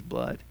shed His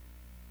blood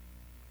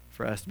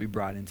for us to be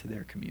brought into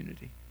their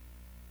community.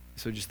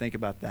 So just think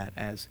about that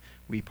as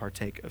we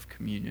partake of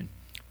communion.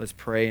 Let's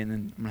pray, and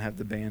then I'm going to have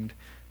the band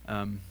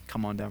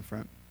come on down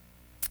front.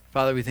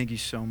 Father, we thank You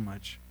so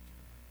much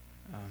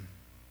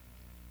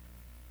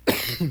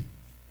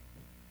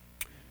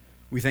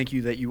We thank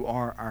you that you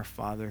are our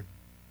Father.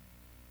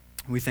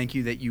 We thank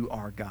you that you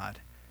are God.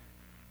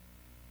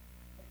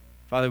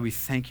 Father, we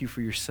thank you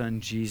for your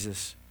Son,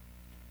 Jesus.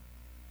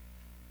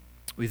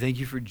 We thank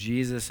you for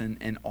Jesus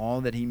and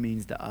all that he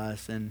means to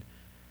us and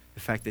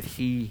the fact that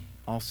he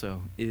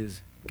also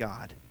is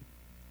God.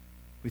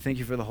 We thank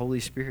you for the Holy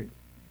Spirit.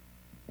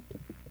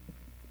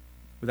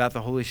 Without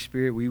the Holy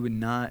Spirit, we would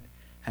not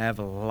have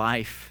a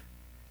life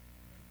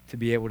to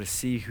be able to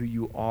see who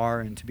you are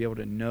and to be able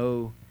to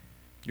know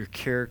your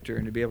character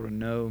and to be able to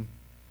know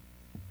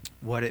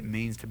what it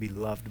means to be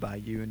loved by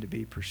you and to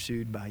be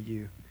pursued by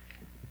you.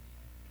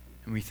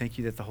 And we thank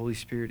you that the Holy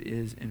Spirit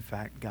is, in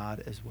fact,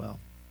 God as well.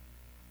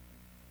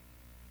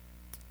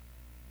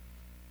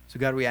 So,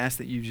 God, we ask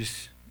that you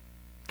just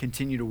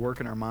continue to work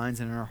in our minds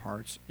and in our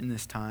hearts in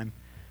this time.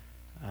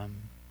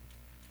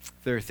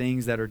 If there are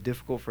things that are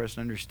difficult for us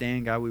to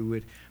understand, God, we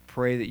would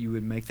pray that you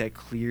would make that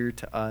clear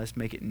to us,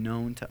 make it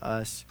known to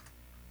us.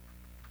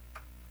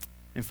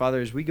 And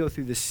Father, as we go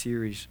through this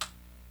series,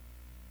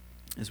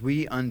 as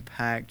we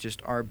unpack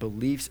just our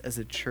beliefs as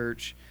a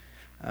church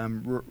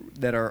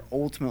that are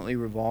ultimately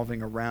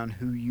revolving around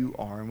who you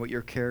are and what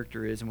your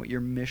character is and what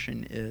your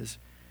mission is,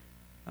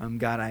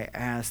 God, I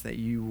ask that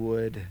you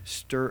would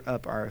stir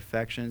up our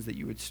affections, that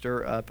you would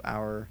stir up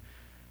our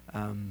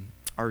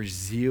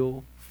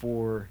zeal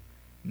for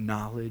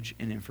knowledge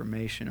and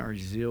information, our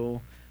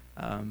zeal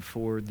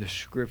for the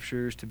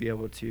Scriptures, to be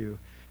able to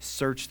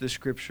search the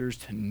Scriptures,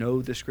 to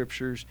know the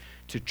Scriptures,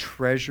 to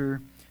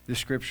treasure the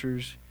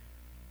Scriptures,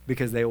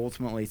 because they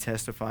ultimately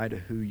testify to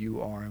who you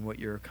are and what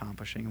you're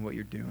accomplishing and what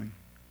you're doing.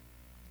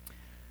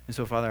 And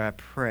so, Father, I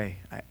pray,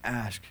 I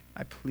ask,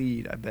 I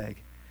plead, I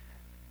beg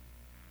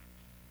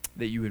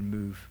that you would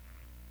move.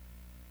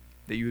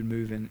 That you would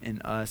move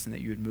in us and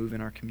that you would move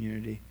in our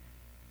community.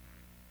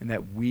 And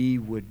that we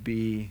would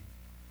be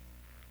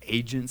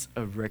agents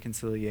of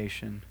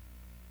reconciliation.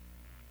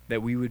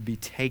 That we would be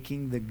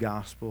taking the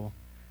gospel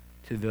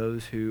to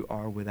those who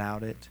are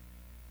without it.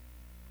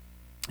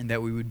 And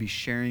that we would be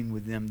sharing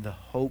with them the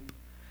hope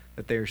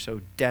that they are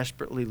so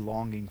desperately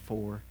longing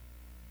for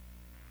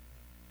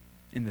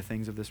in the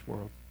things of this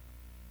world.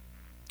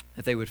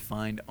 That they would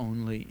find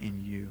only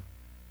in you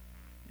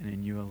and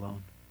in you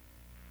alone.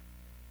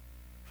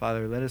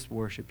 Father, let us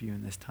worship you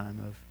in this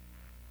time of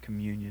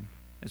communion.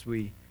 As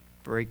we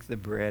break the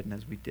bread and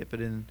as we dip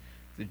it in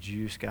the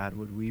juice, God,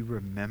 would we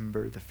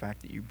remember the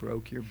fact that you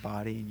broke your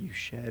body and you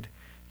shed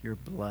your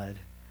blood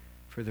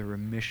for the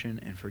remission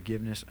and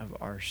forgiveness of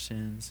our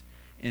sins,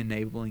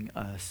 enabling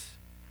us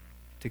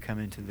to come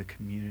into the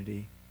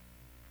community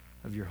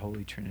of your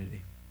Holy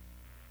Trinity.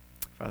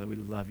 Father, we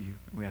love you.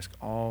 We ask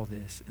all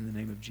this in the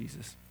name of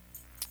Jesus.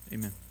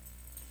 Amen.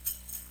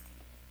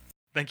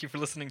 Thank you for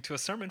listening to a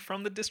sermon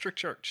from the District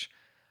Church.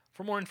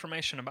 For more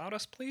information about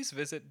us, please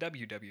visit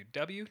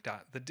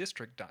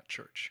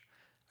www.thedistrict.church.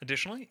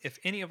 Additionally, if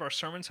any of our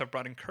sermons have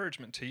brought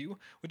encouragement to you,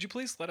 would you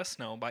please let us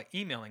know by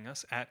emailing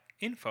us at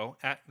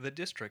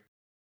info@thedistrict.church.